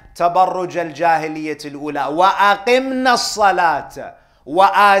تَبَرَّجْنَا تبرج الجاهلية الأولى وأقمنا الصلاة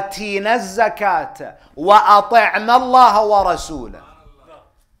وآتينا الزكاة وأطعنا الله ورسوله.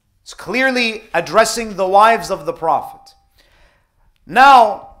 It's clearly addressing the wives of the Prophet.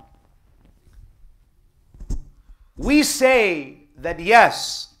 Now, we say that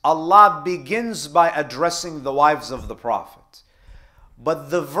yes, Allah begins by addressing the wives of the Prophet. But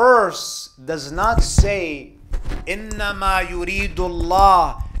the verse does not say إنما يريد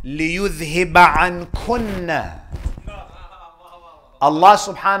الله لِيُذْهِبَ عَنْكُنَّ. Allah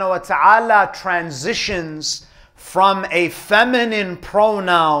subhanahu wa ta'ala transitions from a feminine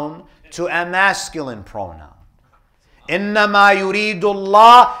pronoun to a masculine pronoun. إِنَّمَا يُرِيدُ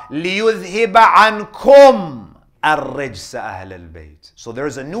اللَّهُ لِيُذْهِبَ عَنْكُمْ الرِّجْسَ أَهْلَ الْبَيْتِ. So there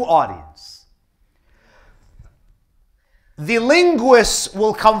is a new audience. The linguists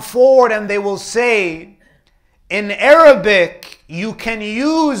will come forward and they will say, in Arabic, you can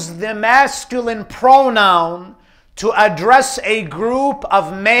use the masculine pronoun to address a group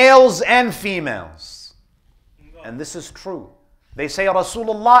of males and females. And this is true. They say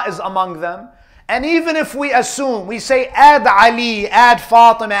Rasulullah is among them. And even if we assume, we say add Ali, add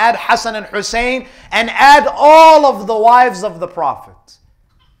Fatima, add Hassan and Hussein, and add all of the wives of the Prophet,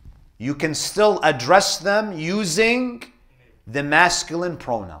 you can still address them using the masculine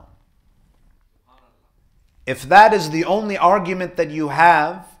pronoun. If that is the only argument that you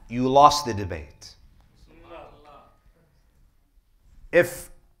have, you lost the debate.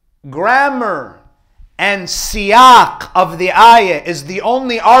 If grammar and siyaq of the ayah is the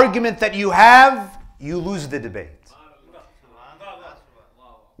only argument that you have, you lose the debate.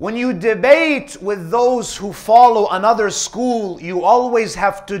 When you debate with those who follow another school, you always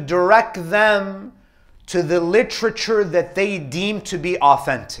have to direct them to the literature that they deem to be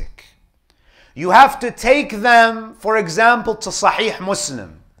authentic. You have to take them, for example, to Sahih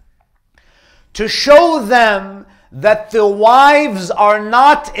Muslim, to show them that the wives are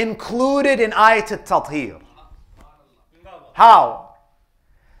not included in Ayat al-Tathir. How?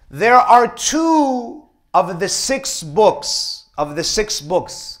 There are 2 of the 6 books,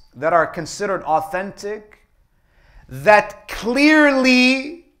 that are considered authentic, that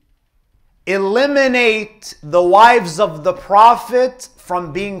clearly eliminate the wives of the Prophet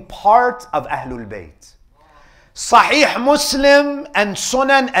from being part of Ahlul Bayt. Sahih Muslim and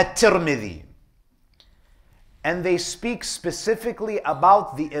Sunan at-Tirmidhi. And they speak specifically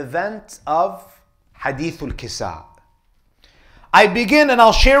about the event of Hadithul Kisa. I begin and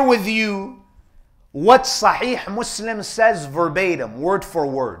I'll share with you what Sahih Muslim says verbatim, word for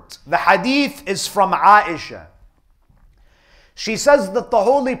word. The hadith is from Aisha. She says that the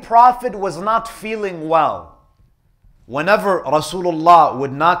Holy Prophet was not feeling well. Whenever Rasulullah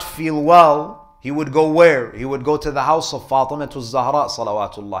would not feel well, he would go where? He would go to the house of Fatima al-Zahra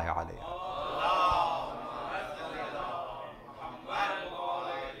salawatullahi alayha.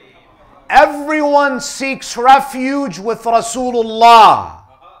 Everyone seeks refuge with Rasulullah.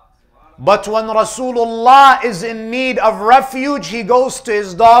 But when Rasulullah is in need of refuge, he goes to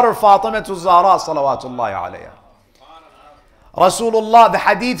his daughter Fatima al-Zahra salawatullahi alayha. Rasulullah, the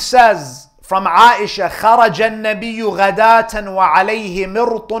hadith says, from Aisha, خرج النبي غداة وعليه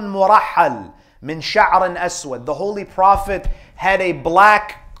مرط مرحل من شعر أسود. The Holy Prophet had a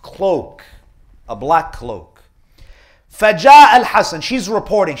black cloak. فجاء al-Hasan. She's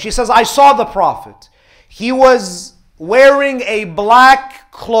reporting. She says, I saw the Prophet. He was wearing a black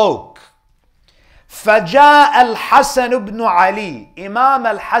cloak. فجاء al-Hasan bin Ali. Imam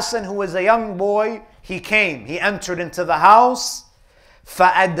al-Hasan, who was a young boy, he came. He entered into the house.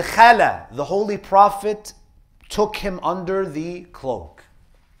 فَأَدْخَلَ. The Holy Prophet took him under the cloak.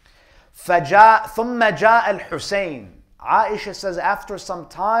 ثُمَّ جَاءَ الْحُسَيْنِ. Aisha says after some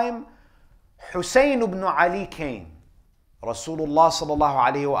time, Husayn ibn Ali came. Rasulullah sallallahu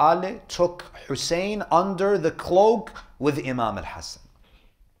alayhi wa took Hussein under the cloak with Imam al-Hassan.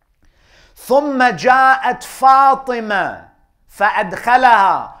 ثم جاءت فاطمة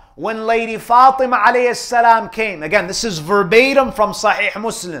فأدخلها. When Lady Fatima alayhi salam came, again this is verbatim from Sahih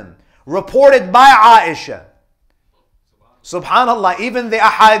Muslim, reported by Aisha. Subhanallah, even the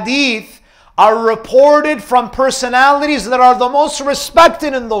ahadith are reported from personalities that are the most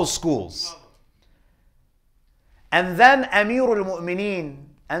respected in those schools. And then Amirul Mu'mineen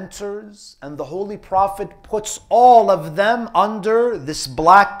enters and the Holy Prophet puts all of them under this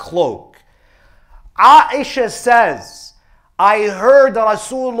black cloak. Aisha says, I heard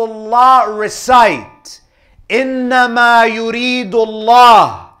Rasulullah recite, إِنَّمَا يُرِيدُ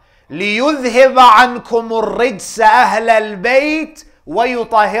اللَّهُ لِيُذْهِبَ عَنْكُمُ الرِّجْسَ أَهْلَ الْبَيْتِ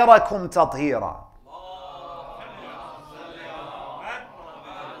وَيُطَهِّرَكُمْ تَطْهِيرًا.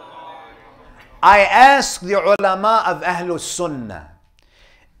 I asked the ulama of Ahlul Sunnah,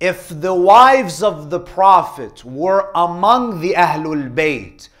 if the wives of the Prophet were among the Ahlul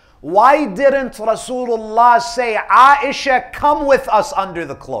Bayt, why didn't Rasulullah say, Aisha, come with us under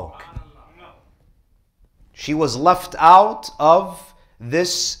the cloak? She was left out of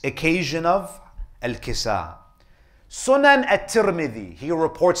this occasion of Al-Kisa. Sunan at-Tirmidhi, he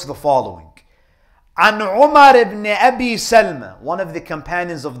reports the following. An Umar ibn Abi Salma, one of the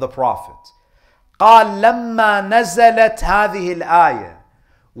companions of the Prophet, قال لما نزلت هذه الآية,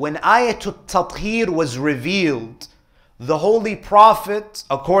 when Ayat al-Tathir was revealed, the Holy Prophet,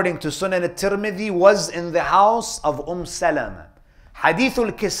 according to Sunan at-Tirmidhi, was in the house of Salama. Hadith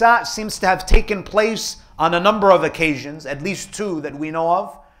al-Kisa seems to have taken place on a number of occasions, at least two that we know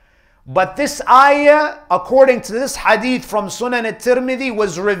of. But this ayah, according to this hadith from Sunan at-Tirmidhi,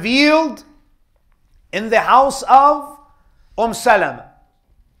 was revealed in the house of Salama.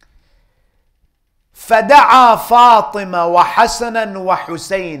 فَدَعَى فَاطِمَةَ وَحَسَنًا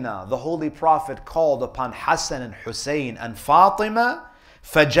وَحُسَيْنًا. The Holy Prophet called upon Hassan and Hussein and Fatima.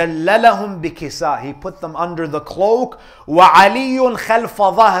 فَجَلَّلَهُمْ بِكِسَاءٍ. He put them under the cloak. وَعَلِيٌّ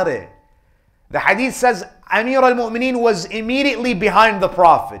خَلْفَ ظَهْرِهِ. The hadith says Amir al-Mu'mineen was immediately behind the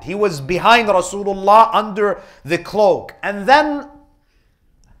Prophet. He was behind Rasulullah under the cloak. And then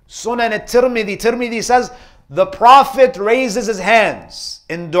Sunan at-Tirmidhi, Tirmidhi says the Prophet raises his hands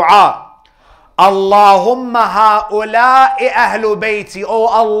in dua. Allahumma ha'ula'i ahlu bayti. Oh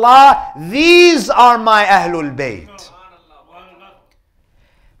Allah, these are my ahlul bayt.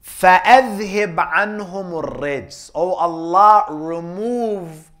 فَأَذْهِبْ عَنْهُمُ الرِّجْسَ. Oh Allah,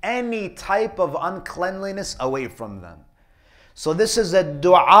 remove any type of uncleanliness away from them. So this is a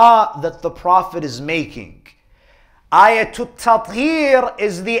dua that the Prophet is making. Ayatul Tathir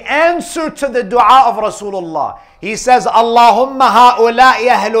is the answer to the dua of Rasulullah. He says, Allahumma ha'ula'i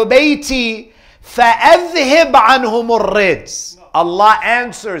ahlu bayti فَأَذْهِبْ عَنْهُمُ الرِّجْسَ. Allah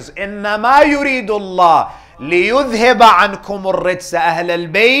answers, إِنَّمَا يُرِيدُ اللَّهُ لِيُذْهِبَ عَنْكُمُ الرِّجْسَ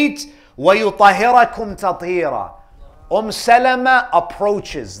أَهْلَ الْبَيْتِ وَيُطَهِّرَكُمْ تَطْهِيرًا. Salama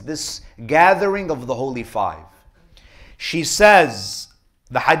approaches this gathering of the Holy Five. She says,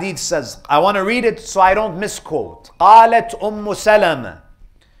 the hadith says, I want to read it so I don't misquote. قالت سلمة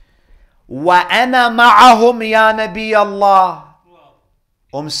وأنا معهم يا نبي الله.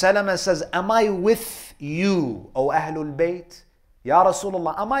 Salama says, am I with you, O Ahlul Bayt? Ya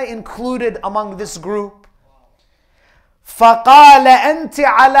Rasulullah, am I included among this group? فَقَالَ أَنْتِ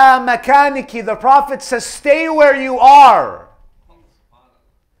عَلَى مَكَانِكِ. The Prophet says, stay where you are.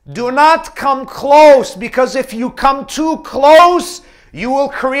 Do not come close, because if you come too close, you will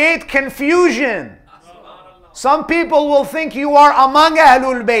create confusion. Some people will think you are among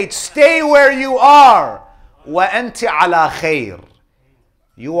Ahlul Bayt. Stay where you are. وَأَنْتِ عَلَى خَيْرٍ.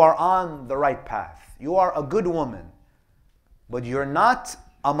 You are on the right path. You are a good woman. But you're not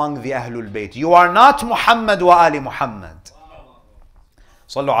among the Ahlul Bayt. You are not Muhammad wa Ali Muhammad.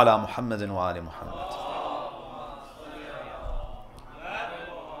 Sallu ala Muhammadin wa Ali Muhammad.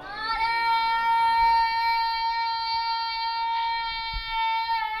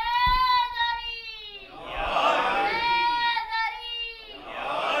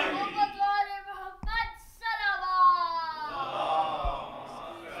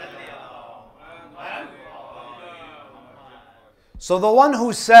 So the one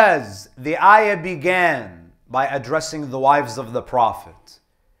who says the ayah began by addressing the wives of the Prophet,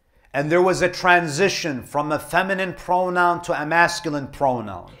 and there was a transition from a feminine pronoun to a masculine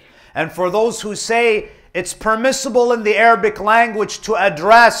pronoun. And for those who say it's permissible in the Arabic language to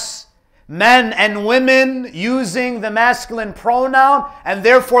address men and women using the masculine pronoun, and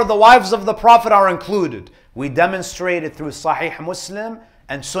therefore the wives of the Prophet are included. We demonstrate it through Sahih Muslim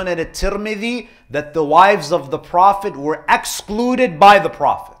and Sunan al-Tirmidhi that the wives of the Prophet were excluded by the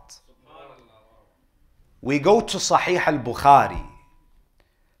Prophet. We go to Sahih al-Bukhari.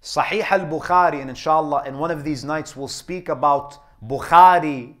 Sahih al-Bukhari, and inshallah in one of these nights we'll speak about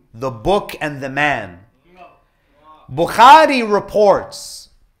Bukhari, the book and the man. Bukhari reports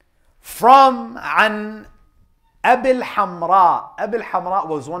from an Abil Hamra. Abil Hamra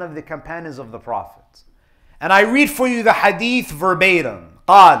was one of the companions of the Prophet. And I read for you the hadith verbatim.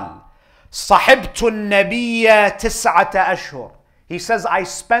 قال صحبت النبي 9 أشهر. He says, I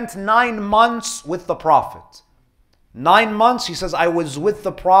spent 9 months with the Prophet. 9 months, he says, I was with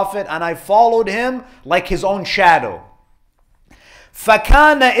the Prophet and I followed him like his own shadow.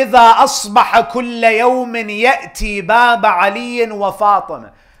 فكان إذا أصبح كل يوم يأتي باب علي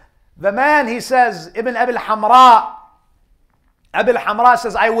وفاطمة. The man, he says, Ibn Abil Hamra, Abil Hamra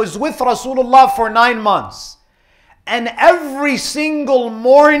says, I was with Rasulullah for 9 months. And every single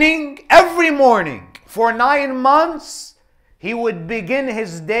morning, every morning, for 9 months, he would begin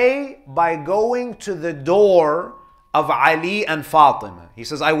his day by going to the door of Ali and Fatima. He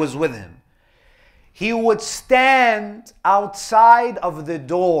says, I was with him. He would stand outside of the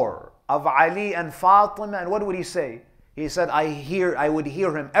door of Ali and Fatima, and what would he say? He said, I would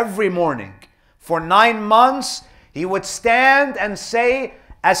hear him every morning. For 9 months, he would stand and say,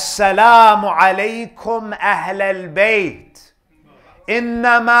 Assalamu alaykum ahl al-bayt.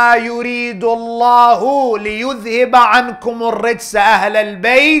 إنما يريد الله ليذهب عنكم الرجس أهل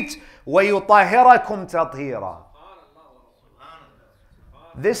البيت ويطهركم تطهيرا.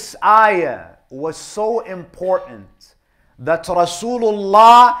 This ayah was so important that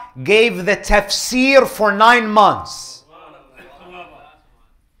Rasulullah gave the tafsir for 9 months.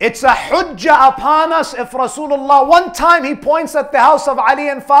 It's a hujjah upon us if Rasulullah, one time he points at the house of Ali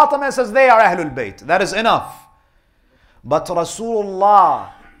and Fatima and says, they are Ahlul Bayt. That is enough. But Rasulullah,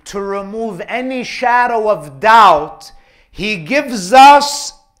 to remove any shadow of doubt, he gives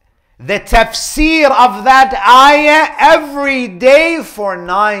us the tafsir of that ayah every day for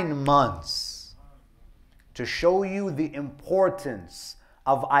 9 months. To show you the importance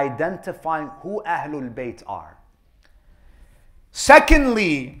of identifying who Ahlul Bayt are.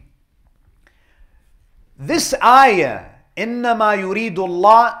 Secondly, this ayah, إِنَّمَا يُرِيدُ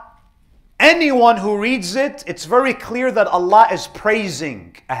اللَّهِ, anyone who reads it, it's very clear that Allah is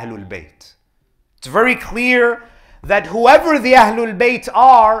praising Ahlul Bayt. It's very clear that whoever the Ahlul Bayt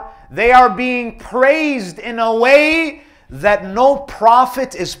are, they are being praised in a way that no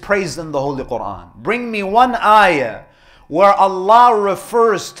prophet is praised in the Holy Quran. Bring me one ayah where Allah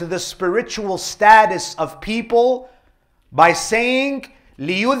refers to the spiritual status of people by saying,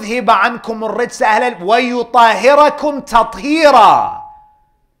 لِيُذْهِبَ عَنْكُمُ الرِّجْسَ أَهْلَ وَيُطَهِرَكُمْ تَطْهِيرًا.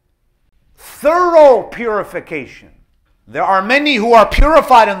 Thorough purification. There are many who are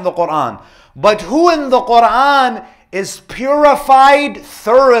purified in the Quran, but who in the Quran is purified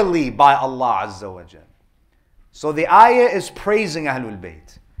thoroughly by Allah Azza wa Jal? So the ayah is praising Ahlul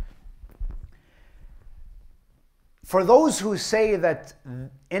Bayt. For those who say that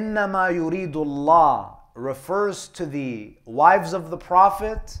إِنَّمَا يُرِيدُ اللَّهِ refers to the wives of the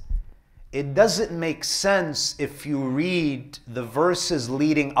Prophet, it doesn't make sense if you read the verses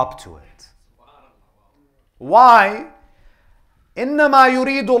leading up to it. Why? إِنَّمَا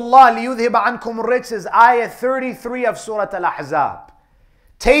يُرِيدُ اللَّهِ لِيُذْهِبَ عَنْكُمُ الرِّجْسَ is ayah 33 of Surah Al-Ahzab.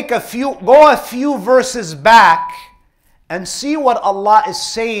 Go a few verses back and see what Allah is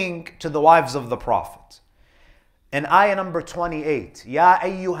saying to the wives of the Prophet. In ayah number 28, Ya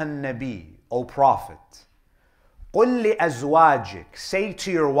ayyuhan nabi, O Prophet, قُلْ لِأَزْوَاجِكَ, say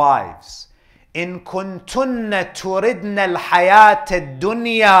to your wives, إِن كُنْتُنَّ تُرِدْنَ الْحَيَاةَ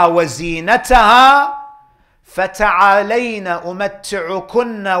الدُّنْيَا وَزِينَتَهَا فَتَعَالَيْنَ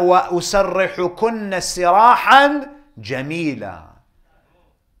أُمَتِّعُكُنَّ وَأُسَرِّحُكُنَّ سِرَاحًا جَمِيلًا.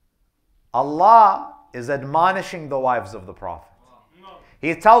 Allah is admonishing the wives of the Prophet.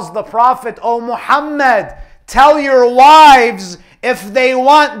 He tells the Prophet, O Muhammad, tell your wives if they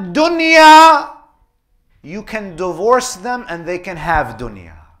want dunya, you can divorce them and they can have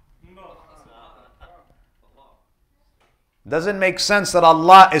dunya. Doesn't make sense that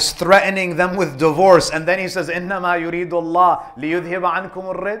Allah is threatening them with divorce and then He says, إِنَّمَا يُرِيدُ اللَّهِ لِيُذْهِبَ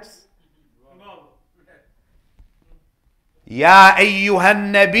عَنْكُمُ الرِّجْسَ. يا أيها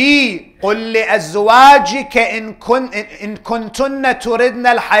النبي قل لأزواجك إن كنتن تردن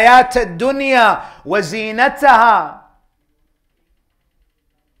الحياة الدنيا وزينتها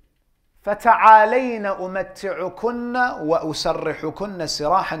فتعالين أمتعكن وأسرحكن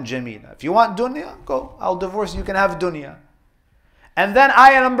سراحا جميلا. If you want dunya, go. I'll divorce you. You can have dunya. And then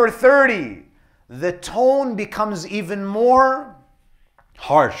ayah number 30, the tone becomes even more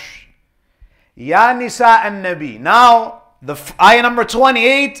Harsh. Ya Nisa an-Nabi. Now, the ayah number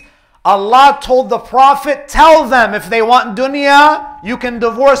 28, Allah told the Prophet, tell them if they want dunya, you can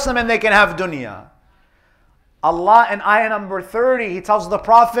divorce them and they can have dunya. Allah in ayah number 30, He tells the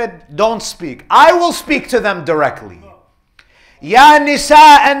Prophet, don't speak. I will speak to them directly. Ya Nisa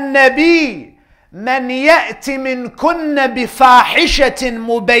an-Nabi, man ya'ti minkunna bifahishatin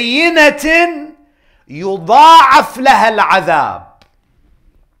mubayyinatin yudha'af laha al-'adhab.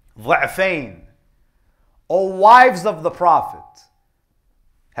 ضعفين. O wives of the Prophet,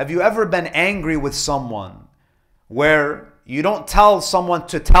 have you ever been angry with someone where you don't tell someone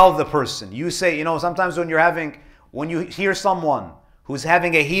to tell the person? You say, you know, sometimes when you hear someone who's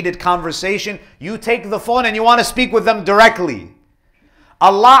having a heated conversation, you take the phone and you want to speak with them directly.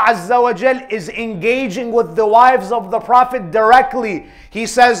 Allah Azza wa Jal is engaging with the wives of the Prophet directly. He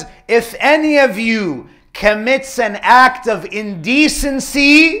says, if any of you commits an act of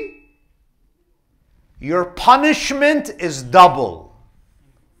indecency, your punishment is double.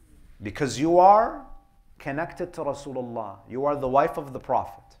 Because you are connected to Rasulullah. You are the wife of the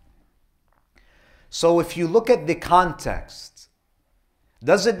Prophet. So if you look at the context,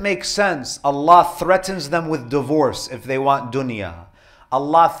 does it make sense? Allah threatens them with divorce if they want dunya.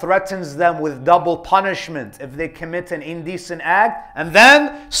 Allah threatens them with double punishment if they commit an indecent act. And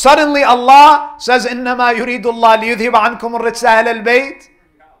then suddenly Allah says, إِنَّمَا يُرِيدُ اللَّهُ لِيُذْهِبَ عَنْكُمُ الرِّجْسَ أَهْلَ الْبَيْتِ.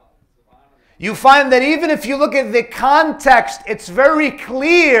 You find that even if you look at the context, it's very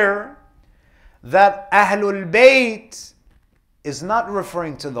clear that Ahlul Bayt is not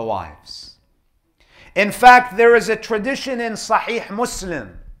referring to the wives. In fact, there is a tradition in Sahih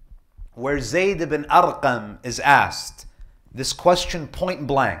Muslim where Zayd ibn Arqam is asked this question point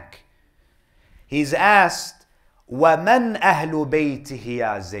blank. He's asked, وَمَنْ أَهْلُ بَيْتِهِ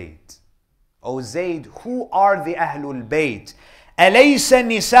يَا Zayd? O Zayd, who are the Ahlul Bayt? أَلَيْسَ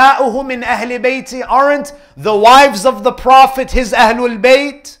نِسَاؤُهُ مِنْ أَهْلِ بَيْتِ? Aren't the wives of the Prophet his Ahlul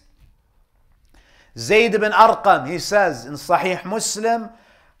Bayt? Zayd ibn Arqam, he says in Sahih Muslim,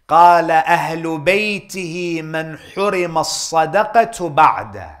 قَالَ أَهْلُ بَيْتِهِ مَنْ حُرِمَ الصَّدَقَةُ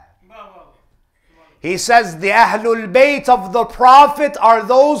بَعْدَهُ. He says the Ahlul Bayt of the Prophet are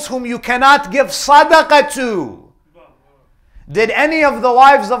those whom you cannot give sadaqah to. Did any of the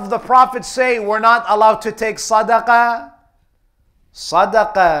wives of the Prophet say we're not allowed to take sadaqah?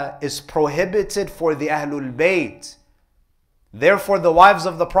 Sadaqah is prohibited for the Ahlul Bayt. Therefore the wives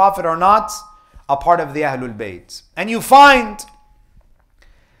of the Prophet are not a part of the Ahlul Bayt. And you find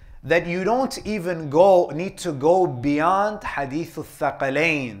that you don't even need to go beyond Hadith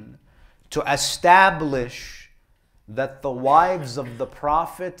al-Thaqalain to establish that the wives of the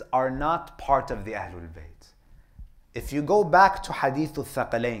Prophet are not part of the Ahlul Bayt. If you go back to Hadith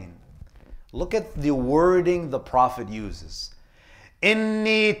al-Thaqalain, look at the wording the Prophet uses.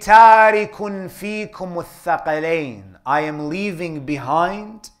 Inni tarikun fikum al-Thaqalain. I am leaving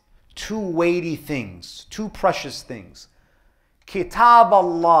behind two weighty things, two precious things. Kitab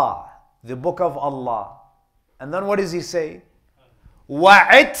Allah, the book of Allah. And then what does he say?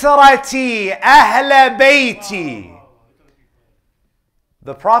 وَعِتْرَتِي أَهْلَ بَيْتِي.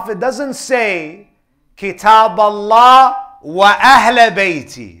 The Prophet doesn't say Kitab Allah wa أَهْلَ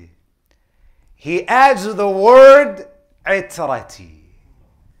بَيْتِي. He adds the word عِتْرَتِي.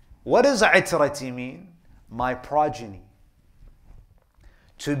 What does عِتْرَتِي mean? My progeny.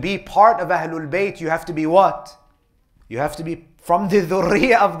 To be part of Ahlul Bayt, you have to be what? You have to be from the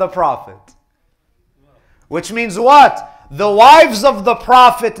dhurriyyah of the Prophet. Which means what? The wives of the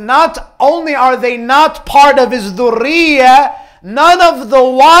Prophet, not only are they not part of his dhurriyyah, none of the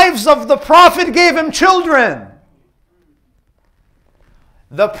wives of the Prophet gave him children.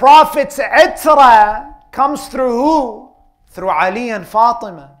 The Prophet's itra comes through who? Through Ali and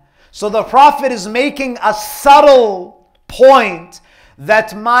Fatima. So the Prophet is making a subtle point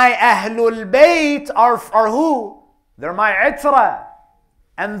that my Ahlul Bayt are who? They're my itra.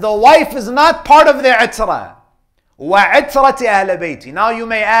 And the wife is not part of the itra. وَعِتْرَةِ أَهْلَ بَيْتِ. Now you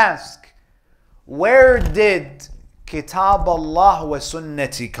may ask, where did Kitab Allah wa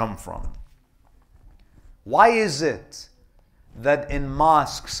Sunnati come from? Why is it that in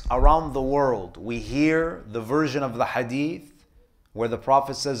mosques around the world we hear the version of the hadith where the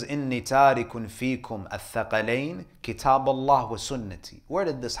Prophet says, إِنِّي تَارِكٌ فِيكُمْ الثَّقَلَيْنِ Kitab Allah wa Sunnati? Where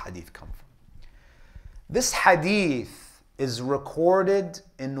did this hadith come from? This hadith is recorded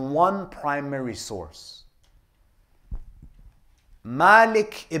in one primary source.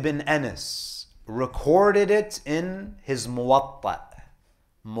 Malik ibn Anas recorded it in his Muwatta.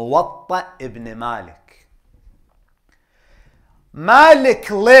 Muwatta ibn Malik.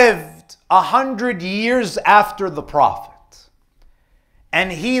 Malik lived 100 years after the Prophet.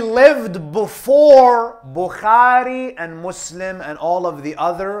 And he lived before Bukhari and Muslim and all of the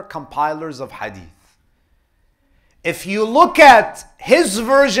other compilers of hadith. If you look at his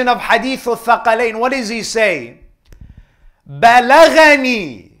version of Hadith al-Thaqalain, what does he say?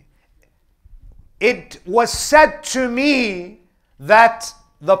 Balaghani. It was said to me that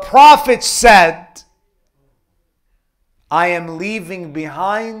the Prophet said, I am leaving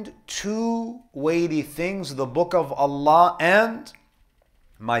behind two weighty things, the Book of Allah and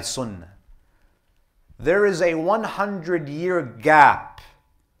my Sunnah. There is a 100-year gap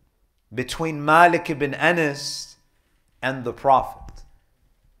between Malik ibn Anas and the Prophet.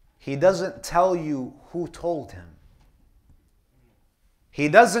 He doesn't tell you who told him. He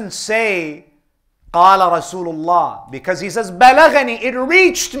doesn't say, Qala Rasulullah, because he says, Balaghani, it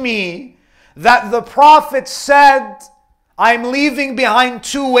reached me that the Prophet said, I'm leaving behind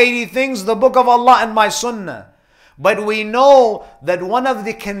two weighty things, the Book of Allah and my Sunnah. But we know that one of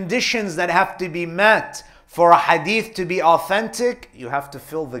the conditions that have to be met for a hadith to be authentic, you have to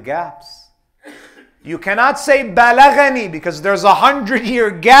fill the gaps. You cannot say Balaghani because there's a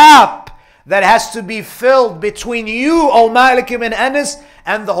 100-year gap that has to be filled between you, O Malik ibn Anas,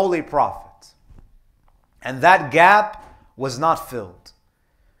 and the Holy Prophet. And that gap was not filled.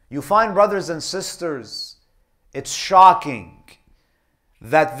 You find, brothers and sisters, it's shocking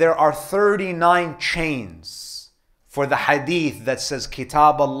that there are 39 chains for the hadith that says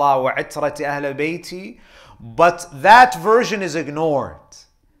Kitab Allah wa itrati ahl bayti, but that version is ignored.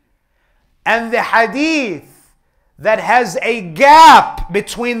 And the hadith that has a gap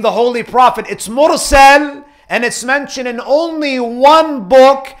between the Holy Prophet, it's mursal, and it's mentioned in only one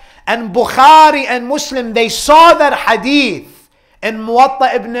book, and Bukhari and Muslim, they saw that hadith in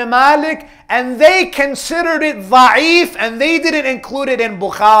Muwatta ibn Malik, and they considered it da'if, and they didn't include it in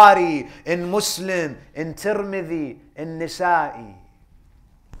Bukhari, in Muslim, in Tirmidhi, in Nisa'i.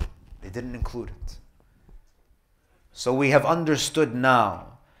 They didn't include it. So we have understood now,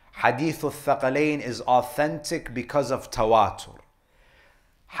 Hadith al-Thaqalain is authentic because of tawatur.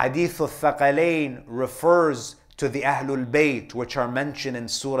 Hadith al-Thaqalain refers to the Ahlul Bayt, which are mentioned in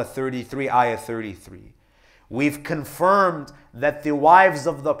Surah 33, Ayah 33. We've confirmed that the wives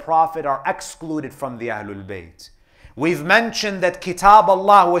of the Prophet are excluded from the Ahlul Bayt. We've mentioned that Kitab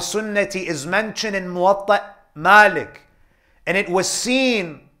Allah wa Sunnati is mentioned in Muwatta Malik, and it was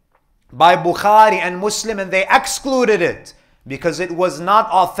seen by Bukhari and Muslim, and they excluded it because it was not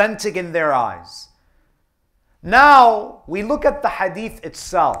authentic in their eyes. Now, we look at the hadith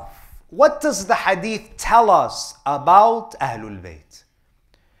itself. What does the hadith tell us about Ahlul Bayt?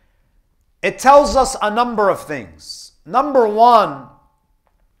 It tells us a number of things. Number one,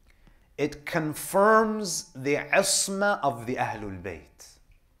 it confirms the isma of the Ahlul Bayt.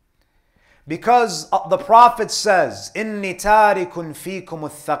 Because the Prophet says, إِنِّي تَارِكٌ فِيكُمُ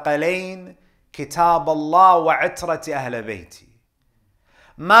الثَّقَلَيْنِ كِتَابَ اللَّهِ وَعِتْرَةِ أَهْلَ بَيْتِي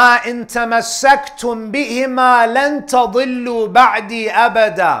مَا إِن تَمَسَّكْتُمْ بِهِمَا لَن تَضِلُّوا بَعْدِي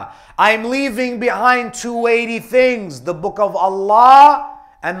أَبَدًا. I'm leaving behind two weighty things, the Book of Allah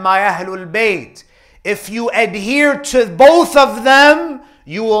and my Ahlul Bayt. If you adhere to both of them,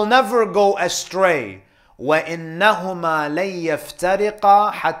 you will never go astray. وَإِنَّهُمَا لَن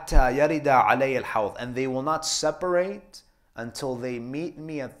يَفْتَرِقَا حَتَّى يَرِدَ عَلَيَّ الْحَوْضِ. And they will not separate until they meet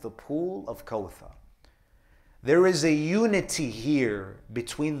me at the pool of Kawthar. There is a unity here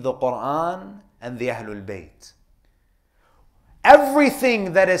between the Quran and the Ahlul Bayt.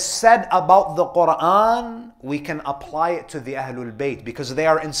 Everything that is said about the Quran, we can apply it to the Ahlul Bayt because they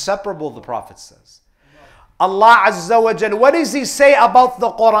are inseparable, the Prophet says. Allah Azza wa Jal, what does He say about the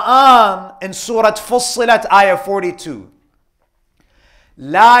Quran in Surah Fussilat, Ayah 42?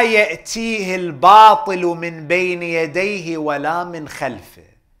 لا يأتيه الباطل من بين يديه ولا من خلفه.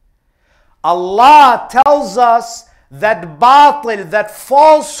 Allah tells us that batil, that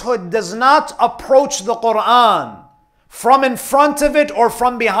falsehood does not approach the Quran from in front of it or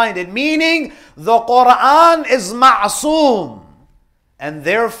from behind it. Meaning the Quran is ma'soom, and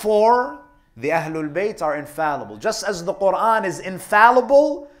therefore the Ahlul Bayt are infallible. Just as the Quran is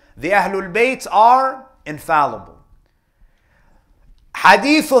infallible, the Ahlul Bayt are infallible.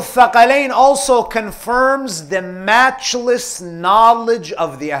 Hadith al-Thaqalain also confirms the matchless knowledge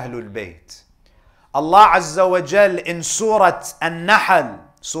of the Ahlul Bayt. Allah Azza wa Jal in Surah An-Nahl,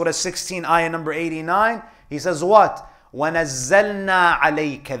 Surah 16, Ayah number 89, He says what? وَنَزَّلْنَا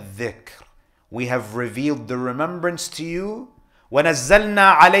عَلَيْكَ الذِّكْرِ. We have revealed the remembrance to you.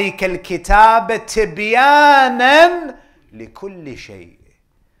 وَنَزَّلْنَا عَلَيْكَ الْكِتَابَ تِبْيَانًا لِكُلِّ شَيْءٍ.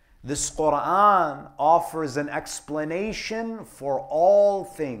 This Quran offers an explanation for all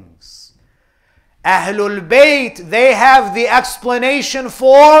things. Ahlul Bayt, they have the explanation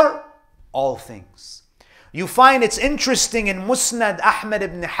for all things. You find it's interesting in Musnad Ahmad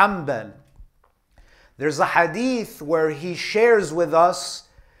ibn Hanbal. There's a hadith where he shares with us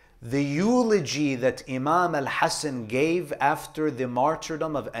the eulogy that Imam al-Hasan gave after the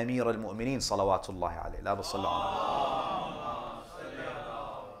martyrdom of Amir al-Mu'mineen salawatullahi alayhi.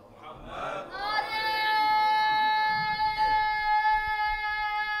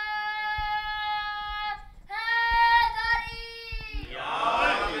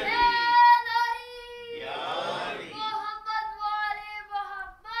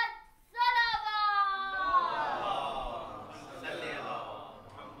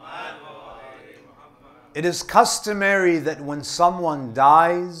 It is customary that when someone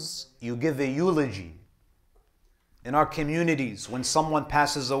dies, you give a eulogy. In our communities, when someone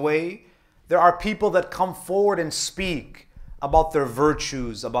passes away, there are people that come forward and speak about their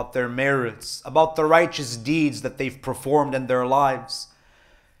virtues, about their merits, about the righteous deeds that they've performed in their lives.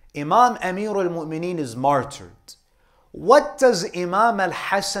 Imam Amir al-Mu'mineen is martyred. What does Imam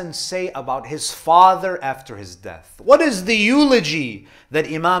al-Hasan say about his father after his death? What is the eulogy that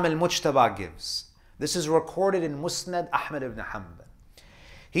Imam al-Mujtaba gives? This is recorded in Musnad Ahmad ibn Hanbal.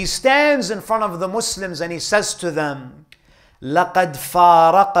 He stands in front of the Muslims and he says to them, لَقَدْ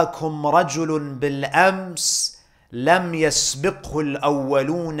فَارَقَكُمْ رَجُلٌ بِالْأَمْسِ لَمْ يَسْبِقْهُ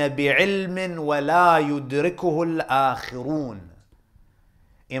الْأَوَّلُونَ بِعِلْمٍ وَلَا يُدْرِكُهُ الْآخِرُونَ.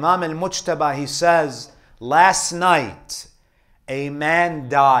 Imam al-Mujtaba, he says, last night a man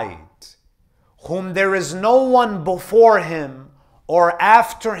died, whom there is no one before him or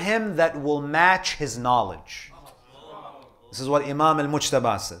after him that will match his knowledge. This is what Imam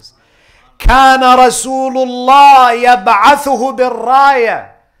al-Mujtaba says. كان رسول الله يبعثه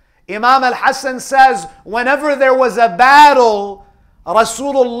بالراية. Imam al-Hasan says, whenever there was a battle,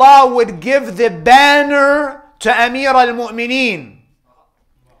 Rasulullah would give the banner to Amir al-Mu'mineen.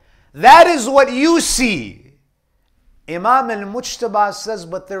 That is what you see. Imam al-Mujtaba says,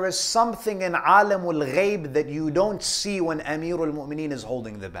 but there is something in alamul ghayb that you don't see when Amir al-Mu'mineen is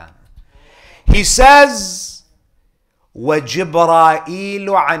holding the banner. He says, وَجِبْرَائِيلُ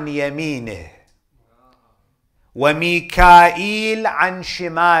عَنْ يَمِينِهِ وَمِيكَائِيلُ عَنْ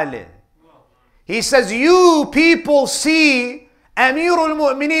شِمَالِهِ. He says, you people see Amir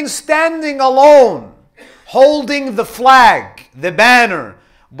al-Mu'mineen standing alone, holding the flag, the banner.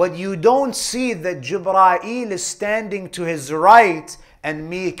 But you don't see that Jibreel is standing to his right and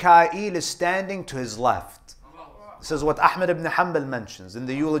Mikael is standing to his left. This is what Ahmad ibn Hanbal mentions in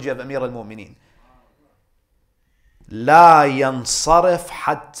the eulogy of Amir al-Mu'mineen. لا ينصرف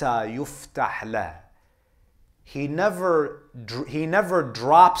حتى يفتح له. He never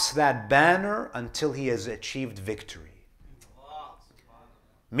drops that banner until he has achieved victory.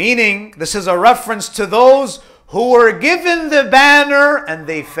 Meaning, this is a reference to those who were given the banner and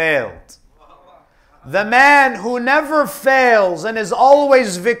they failed. The man who never fails and is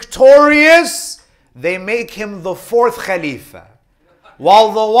always victorious, they make him the fourth Khalifa.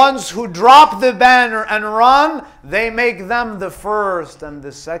 While the ones who drop the banner and run, they make them the first and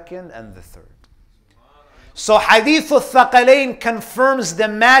the second and the third. So Hadith al-Thaqalain confirms the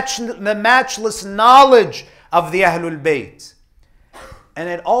matchless knowledge of the Ahlul Bayt. And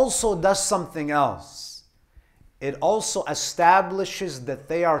it also does something else. It also establishes that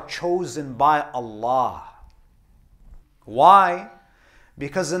they are chosen by Allah. Why?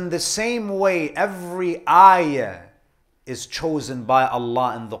 Because in the same way, every ayah is chosen by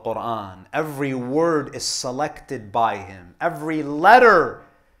Allah in the Quran. Every word is selected by Him. Every letter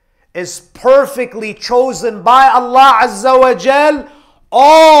is perfectly chosen by Allah Azza wa Jal.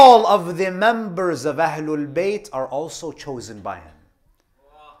 All of the members of Ahlul Bayt are also chosen by Him.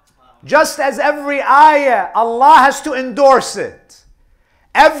 Just as every ayah, Allah has to endorse it.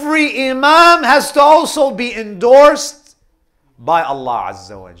 Every imam has to also be endorsed by Allah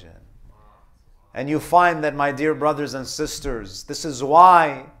Azza wa Jal. And you find that, my dear brothers and sisters, this is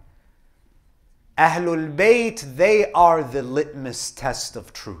why Ahlul Bayt, they are the litmus test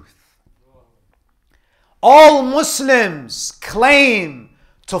of truth. All Muslims claim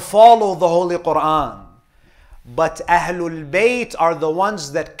to follow the Holy Quran. But Ahlul Bayt are the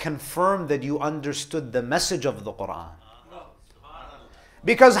ones that confirm that you understood the message of the Quran.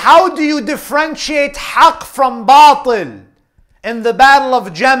 Because how do you differentiate haqq from batil in the battle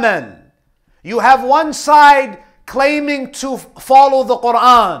of Jamal? You have one side claiming to follow the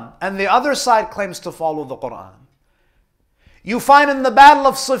Quran and the other side claims to follow the Quran. You find in the battle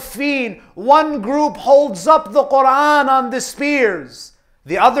of Siffin, one group holds up the Quran on the spears.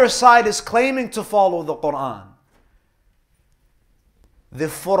 The other side is claiming to follow the Quran. the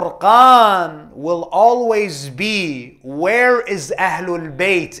Furqan will always be, where is Ahlul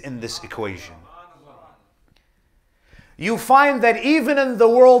Bayt in this equation? You find that even in the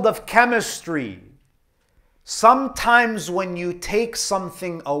world of chemistry, sometimes when you take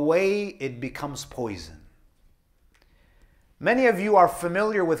something away, it becomes poison. Many of you are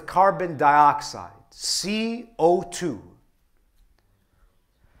familiar with carbon dioxide, CO2.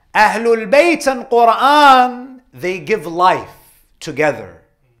 Ahlul Bayt and Quran, they give life together.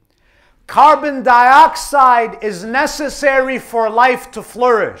 Carbon dioxide is necessary for life to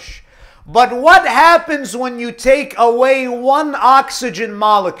flourish. But what happens when you take away one oxygen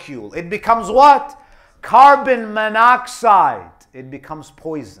molecule? It becomes what? Carbon monoxide. It becomes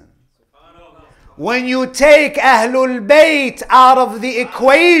poison. When you take Ahlul Bayt out of the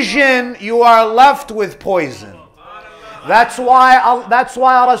equation, you are left with poison. That's why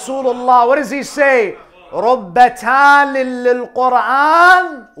Rasulullah, what does he say? رُبَّ تَالٍ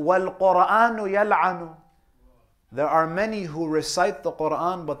لِلْقُرْآنِ وَالْقُرْآنُ يَلْعَنُ. There are many who recite the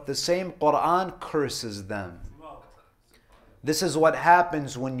Quran, but the same Quran curses them. This is what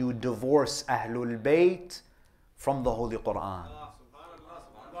happens when you divorce Ahlul Bayt from the Holy Quran.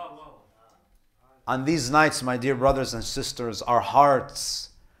 On these nights, my dear brothers and sisters, our hearts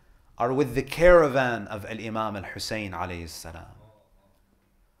are with the caravan of Al-Imam Al-Husayn alayhi salam.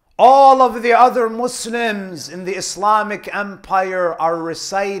 All of the other Muslims in the Islamic Empire are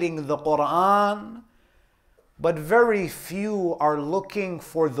reciting the Quran, but very few are looking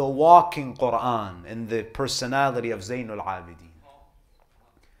for the walking Quran in the personality of Zainul Abidin.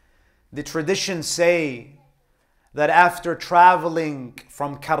 The traditions say that after traveling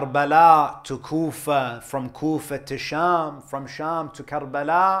from Karbala to Kufa, from Kufa to Sham, from Sham to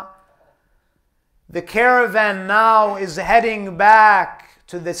Karbala, the caravan now is heading back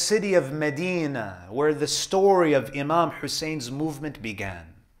to the city of Medina, where the story of Imam Husayn's movement began.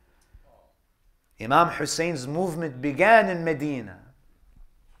 Imam Husayn's movement began in Medina.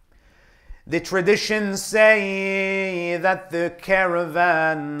 The traditions say that the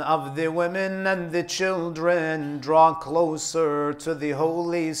caravan of the women and the children draw closer to the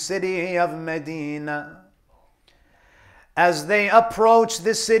holy city of Medina. As they approach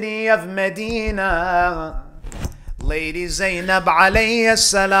the city of Medina, Lady Zainab alayhi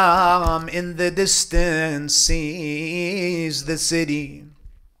salam in the distance sees the city.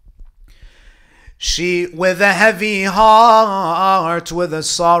 She, with a heavy heart, with a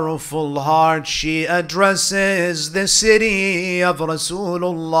sorrowful heart, she addresses the city of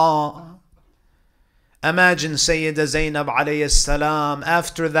Rasulullah. Imagine Sayyida Zainab alayhi salam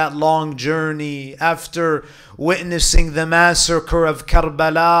after that long journey, after witnessing the massacre of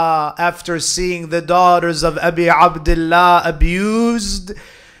Karbala, after seeing the daughters of Abi Abdullah abused,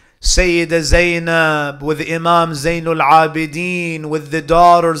 Sayyida Zainab with Imam Zainul Abidin, with the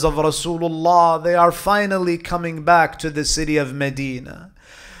daughters of Rasulullah, they are finally coming back to the city of Medina.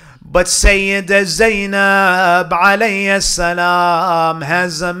 But Sayyida Zainab alayhi salam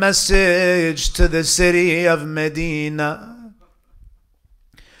has a message to the city of Medina.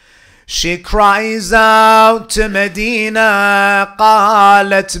 She cries out to Medina,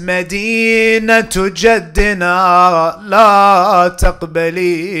 قالت مدينة جدنا لا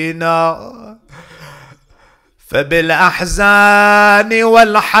تقبلينا فبالأحزان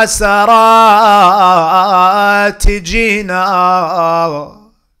والحسرات جينا.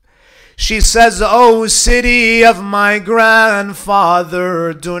 She says, O city of my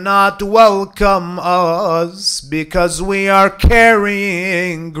grandfather, do not welcome us because we are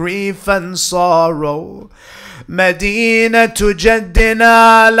carrying grief and sorrow. مدينة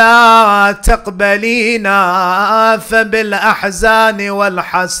جدنا لا تقبلينا فبالأحزان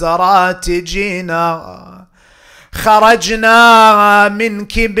والحسرات جينا. خرجنا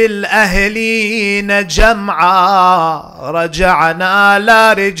منك بالأهلين جمعا رجعنا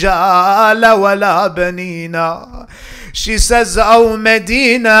لا رجال ولا بنينا. She says, O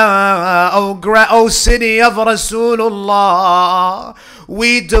Medina, O city of Rasulullah,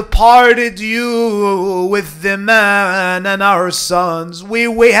 we departed you with the man and our sons.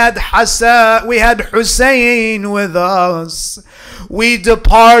 We had Husayn with us. We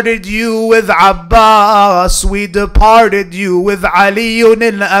departed you with Abbas. We departed you with Ali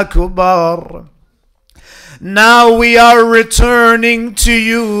al-Akbar. Now we are returning to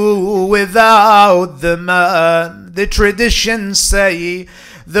you without the man. The traditions say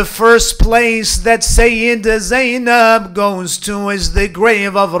the first place that Sayyida Zainab goes to is the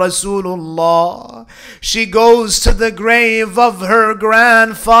grave of Rasulullah. She goes to the grave of her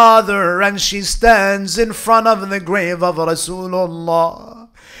grandfather and she stands in front of the grave of Rasulullah.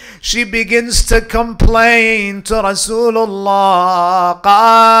 She begins to complain to Rasulullah.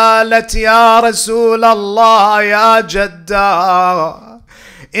 قالت يا رسول الله يا جدا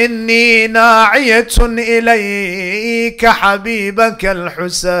إني ناعية إليك حبيبك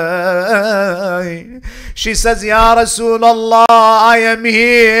الحسين. She says, Ya Rasulullah, I am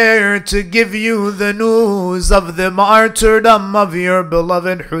here to give you the news of the martyrdom of your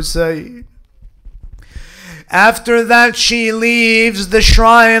beloved Husayn. After that, she leaves the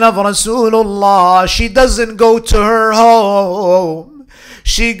shrine of Rasulullah. She doesn't go to her home.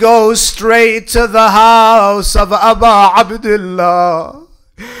 She goes straight to the house of Aba Abdullah.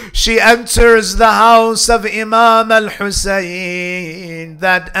 She enters the house of Imam al-Husayn,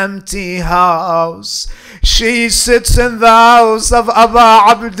 that empty house. She sits in the house of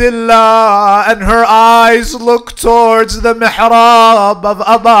Aba Abdullah and her eyes look towards the mihrab of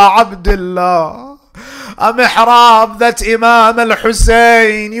Aba Abdullah. A mihrab that Imam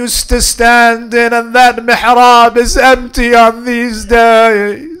al-Husayn used to stand in, and that mihrab is empty on these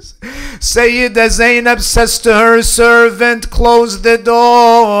days. Sayyida Zainab says to her servant, close the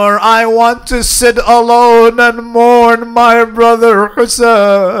door. I want to sit alone and mourn my brother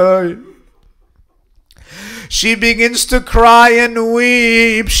Husayn. She begins to cry and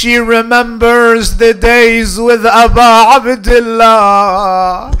weep. She remembers the days with Aba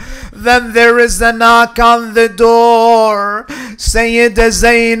Abdullah. Then there is a knock on the door. Sayyida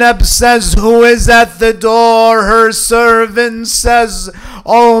Zainab says, who is at the door? Her servant says,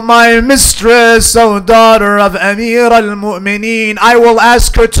 oh my mistress, oh daughter of Amir al-Mu'mineen, I will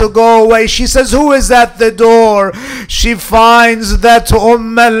ask her to go away. She says, who is at the door? She finds that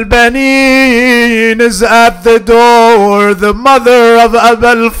al-Banin is at the door, the mother of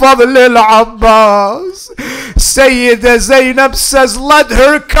Abul Fadl al-Abbas. Sayyida Zainab says, let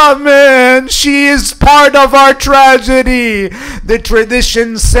her come in. She is part of our tragedy. The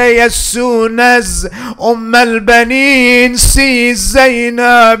traditions say as soon as al-Banin sees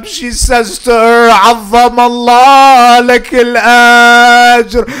Zainab, she says to her, عظم الله لك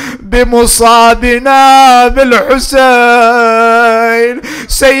الأجر بمصابنا بالحسين.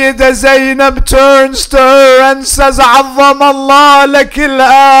 Sayyida Zainab turns to her and says, عظم الله لك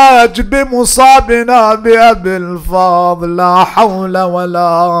الأجر بمصابنا بأبي الفضل لا حول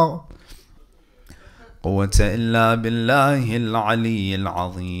ولا قوة إلا بالله العلي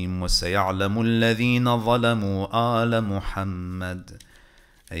العظيم. وسيعلم الذين ظلموا آل محمد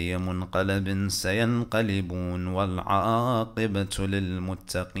أي منقلب سينقلبون والعاقبة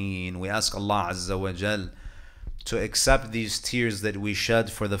للمتقين. We ask Allah Azza wa Jal to accept these tears that we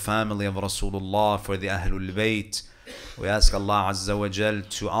shed for the family of Rasulullah, for the Ahlul Bayt. We ask Allah Azza wa Jal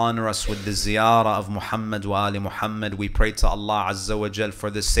to honor us with the ziyarah of Muhammad wa Ali Muhammad. We pray to Allah Azza wa Jal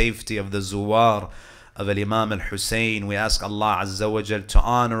for the safety of the zuwar of Imam al-Husayn. We ask Allah Azza wa Jal to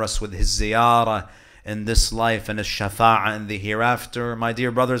honor us with his ziyarah in this life and his shafa'ah in the hereafter. My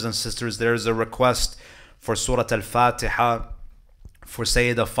dear brothers and sisters, there is a request for Surah Al-Fatiha for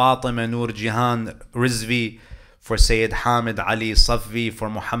Sayyida Fatima Noor Jihan Rizvi, for Sayyid Hamid Ali Safvi, for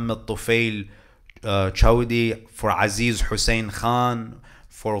Muhammad Tufail Chowdi, for Aziz Hussein Khan,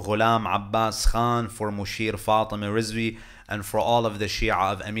 for Ghulam Abbas Khan, for Mushir Fatima Rizvi, and for all of the Shia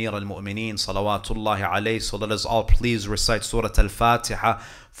of Amir al-Mu'mineen salawatullahi alayhi. So let us all please recite Surah Al-Fatiha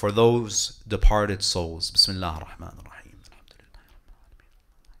for those departed souls. Bismillah ar-Rahman ar-Rahim.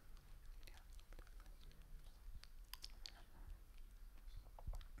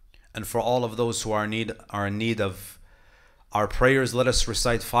 And for all of those who are in need of our prayers, let us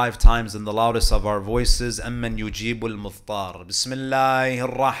recite 5 times in the loudest of our voices. Amman yujibul muftar. Bismillahir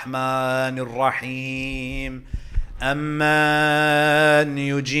Rahmanir Rahim. أمن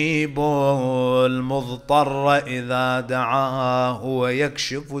يجيب المضطر إذا دعاه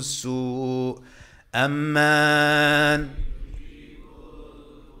ويكشف السوء أمن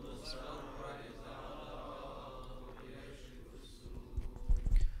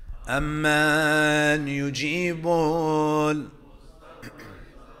يجيب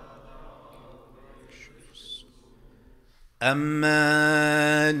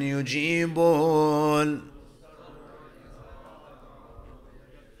أمن يجيب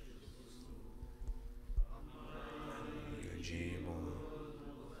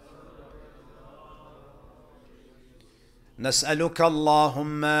نسألك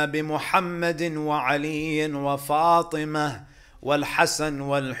اللهم بمحمد وعلي وفاطمة والحسن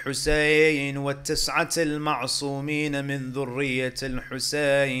والحسين والتسعة المعصومين من ذرية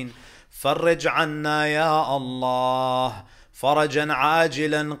الحسين fridge عنا يا الله فرجا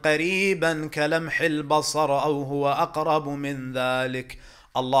عاجلا قريبا كلمح البصر أو هو أقرب من ذلك.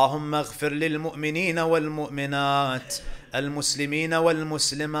 اللهم اغفر للمؤمنين والمؤمنات المسلمين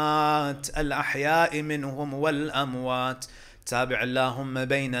والمسلمات الأحياء منهم والأموات. تابع اللهم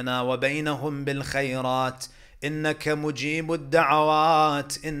بيننا وبينهم بالخيرات، إنك مجيب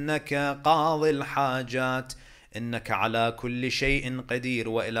الدعوات، إنك قاضي الحاجات، إنك على كل شيء قدير.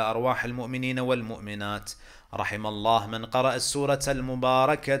 وإلى أرواح المؤمنين والمؤمنات. رحم الله من قرأ السورة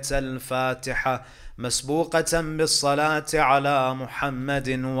المباركة الفاتحة مسبوقة بالصلاة على محمد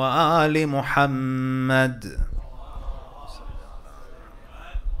وآل محمد.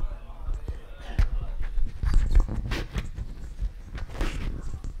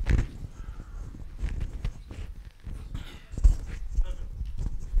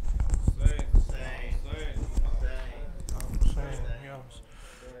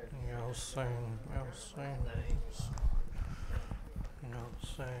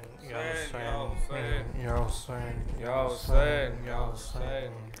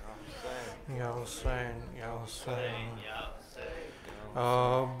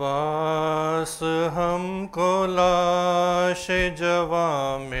 عباس ہم کو لاش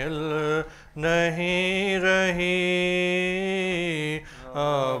جواں مل نہیں رہی،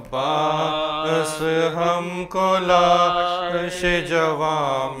 عباس ہم کو لاش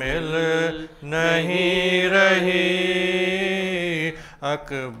جواں مل نہیں رہی،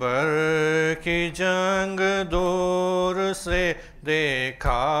 اکبر کی جنگ دور سے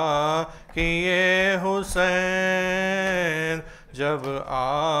دیکھا کہ یہ حسین، جب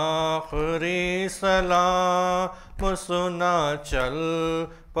آخری سلام سنا چل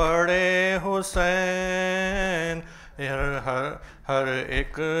پڑے حسین، ہر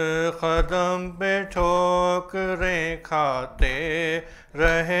ایک قدم پہ ٹھوکریں کھاتے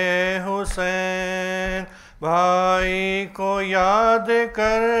رہے حسین، بھائی کو یاد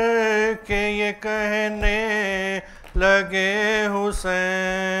کر کے یہ کہنے لگے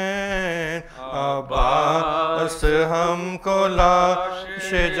حسین، عباس ہم کو لاش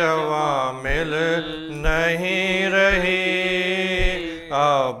جواں مل نہیں رہی،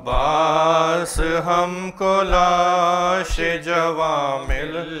 عباس ہم کو لاش جواں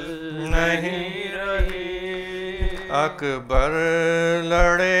مل نہیں رہی، اکبر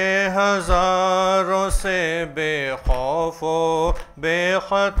لڑے ہزاروں سے بے خوف و بے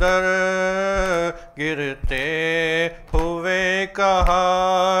خطر، گرتے ہوئے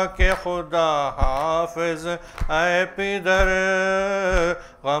کہا کہ خدا حافظ اے پدر،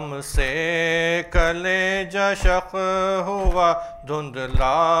 غم سے کلیجہ شق ہوا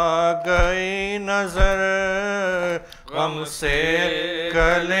دھندلا گئی نظر، غم سے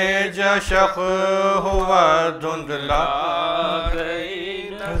کلیجہ شق ہوا دھندلا گئی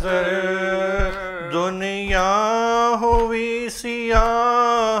نظر، دنیا ہوئی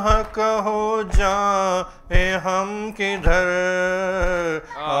سیاہ کہو جائیں ہم کدھر،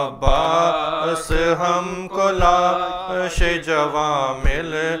 عباس ہم کو لاش جواں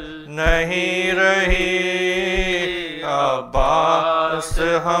مل نہیں رہی، عباس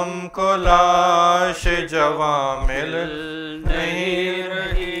ہم کو لاش جواں مل نہیں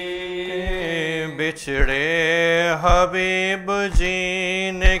رہی، بچھڑے حبیب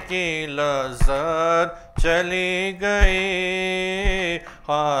جینے کی لذت چلی گئی،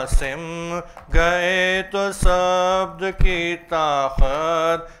 قاسم گئے تو سبد کی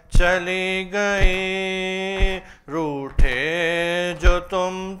طاقت چلی گئی، روٹھے جو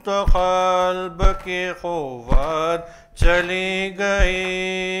تم تو قلب کی قوت چلی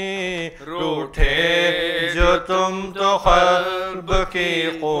گئی، روٹھے جو تم تو قلب کی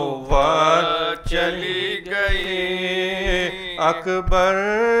قوت چلی گئی، اکبر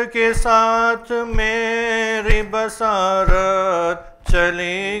کے ساتھ میری بصارت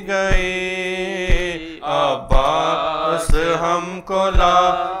چلی گئی، عباس ہم کو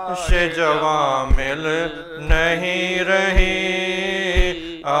لاش جواں مل نہیں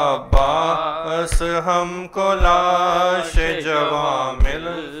رہی، عباس ہم کو لاش جواں مل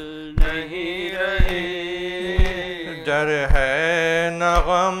نہیں رہی، ڈر ہے نہ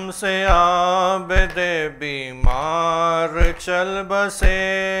غم سے عابد بیمار چل بسے،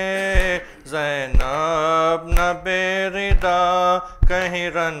 زینب نہ بے ردا کہیں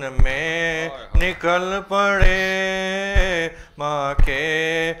رن میں نکل پڑے، ماں کے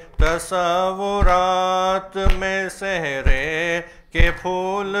تصورات میں صحرے کے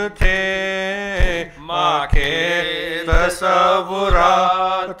پھول تھے، ماں کے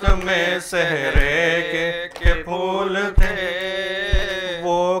تصورات میں صحرے کے پھول تھے،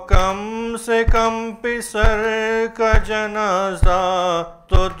 وہ کم سے کم پسر کا جنازہ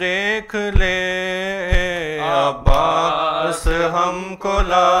تو دیکھ لے، عباس ہم کو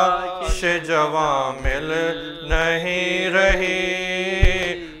لاش جواں مل نہیں رہی،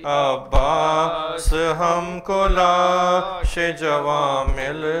 عباس हमको लाश जवां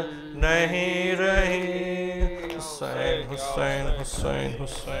मिल नहीं रही। हुसैन हुसैन हुसैन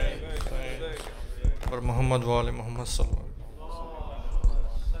हुसैन और मोहम्मद वाले मोहम्मद सल्लल्लाहु अलैहि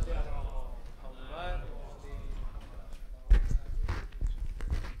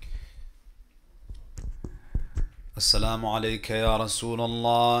السلام عليك يا رسول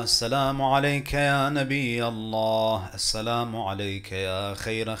الله، السلام عليك يا نبي الله، السلام عليك يا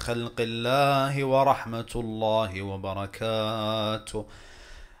خير خلق الله ورحمة الله وبركاته.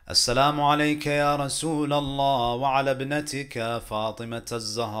 السلام عليك يا رسول الله وعلى ابنتك فاطمة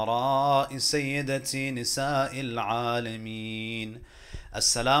الزهراء سيدة نساء العالمين.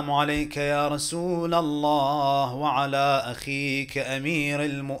 السلام عليك يا رسول الله وعلى أخيك أمير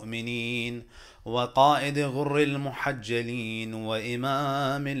المؤمنين وقائد غر المحجلين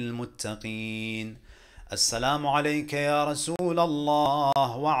وإمام المتقين. السلام عليك يا رسول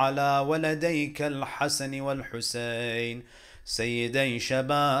الله وعلى ولديك الحسن والحسين سيدي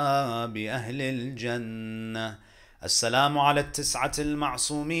شباب أهل الجنة. السلام على التسعة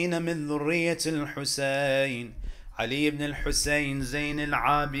المعصومين من ذرية الحسين، علي بن الحسين زين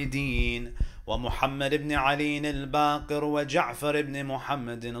العابدين، ومحمد بن علي الباقر، وجعفر بن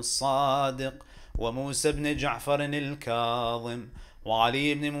محمد الصادق، وموسى بن جعفر الكاظم،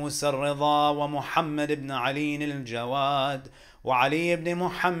 وعلي بن موسى الرضا، ومحمد بن علي الجواد، وعلي بن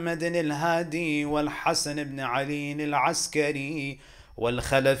محمد الهادي، والحسن بن علي العسكري،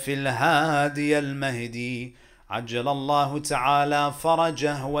 والخلف الهادي المهدي، عجل الله تعالى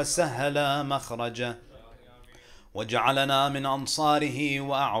فرجه وسهل مخرجه، وجعلنا من أنصاره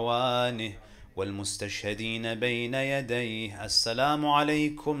وأعوانه والمستشهدين بين يديه. السلام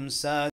عليكم سادة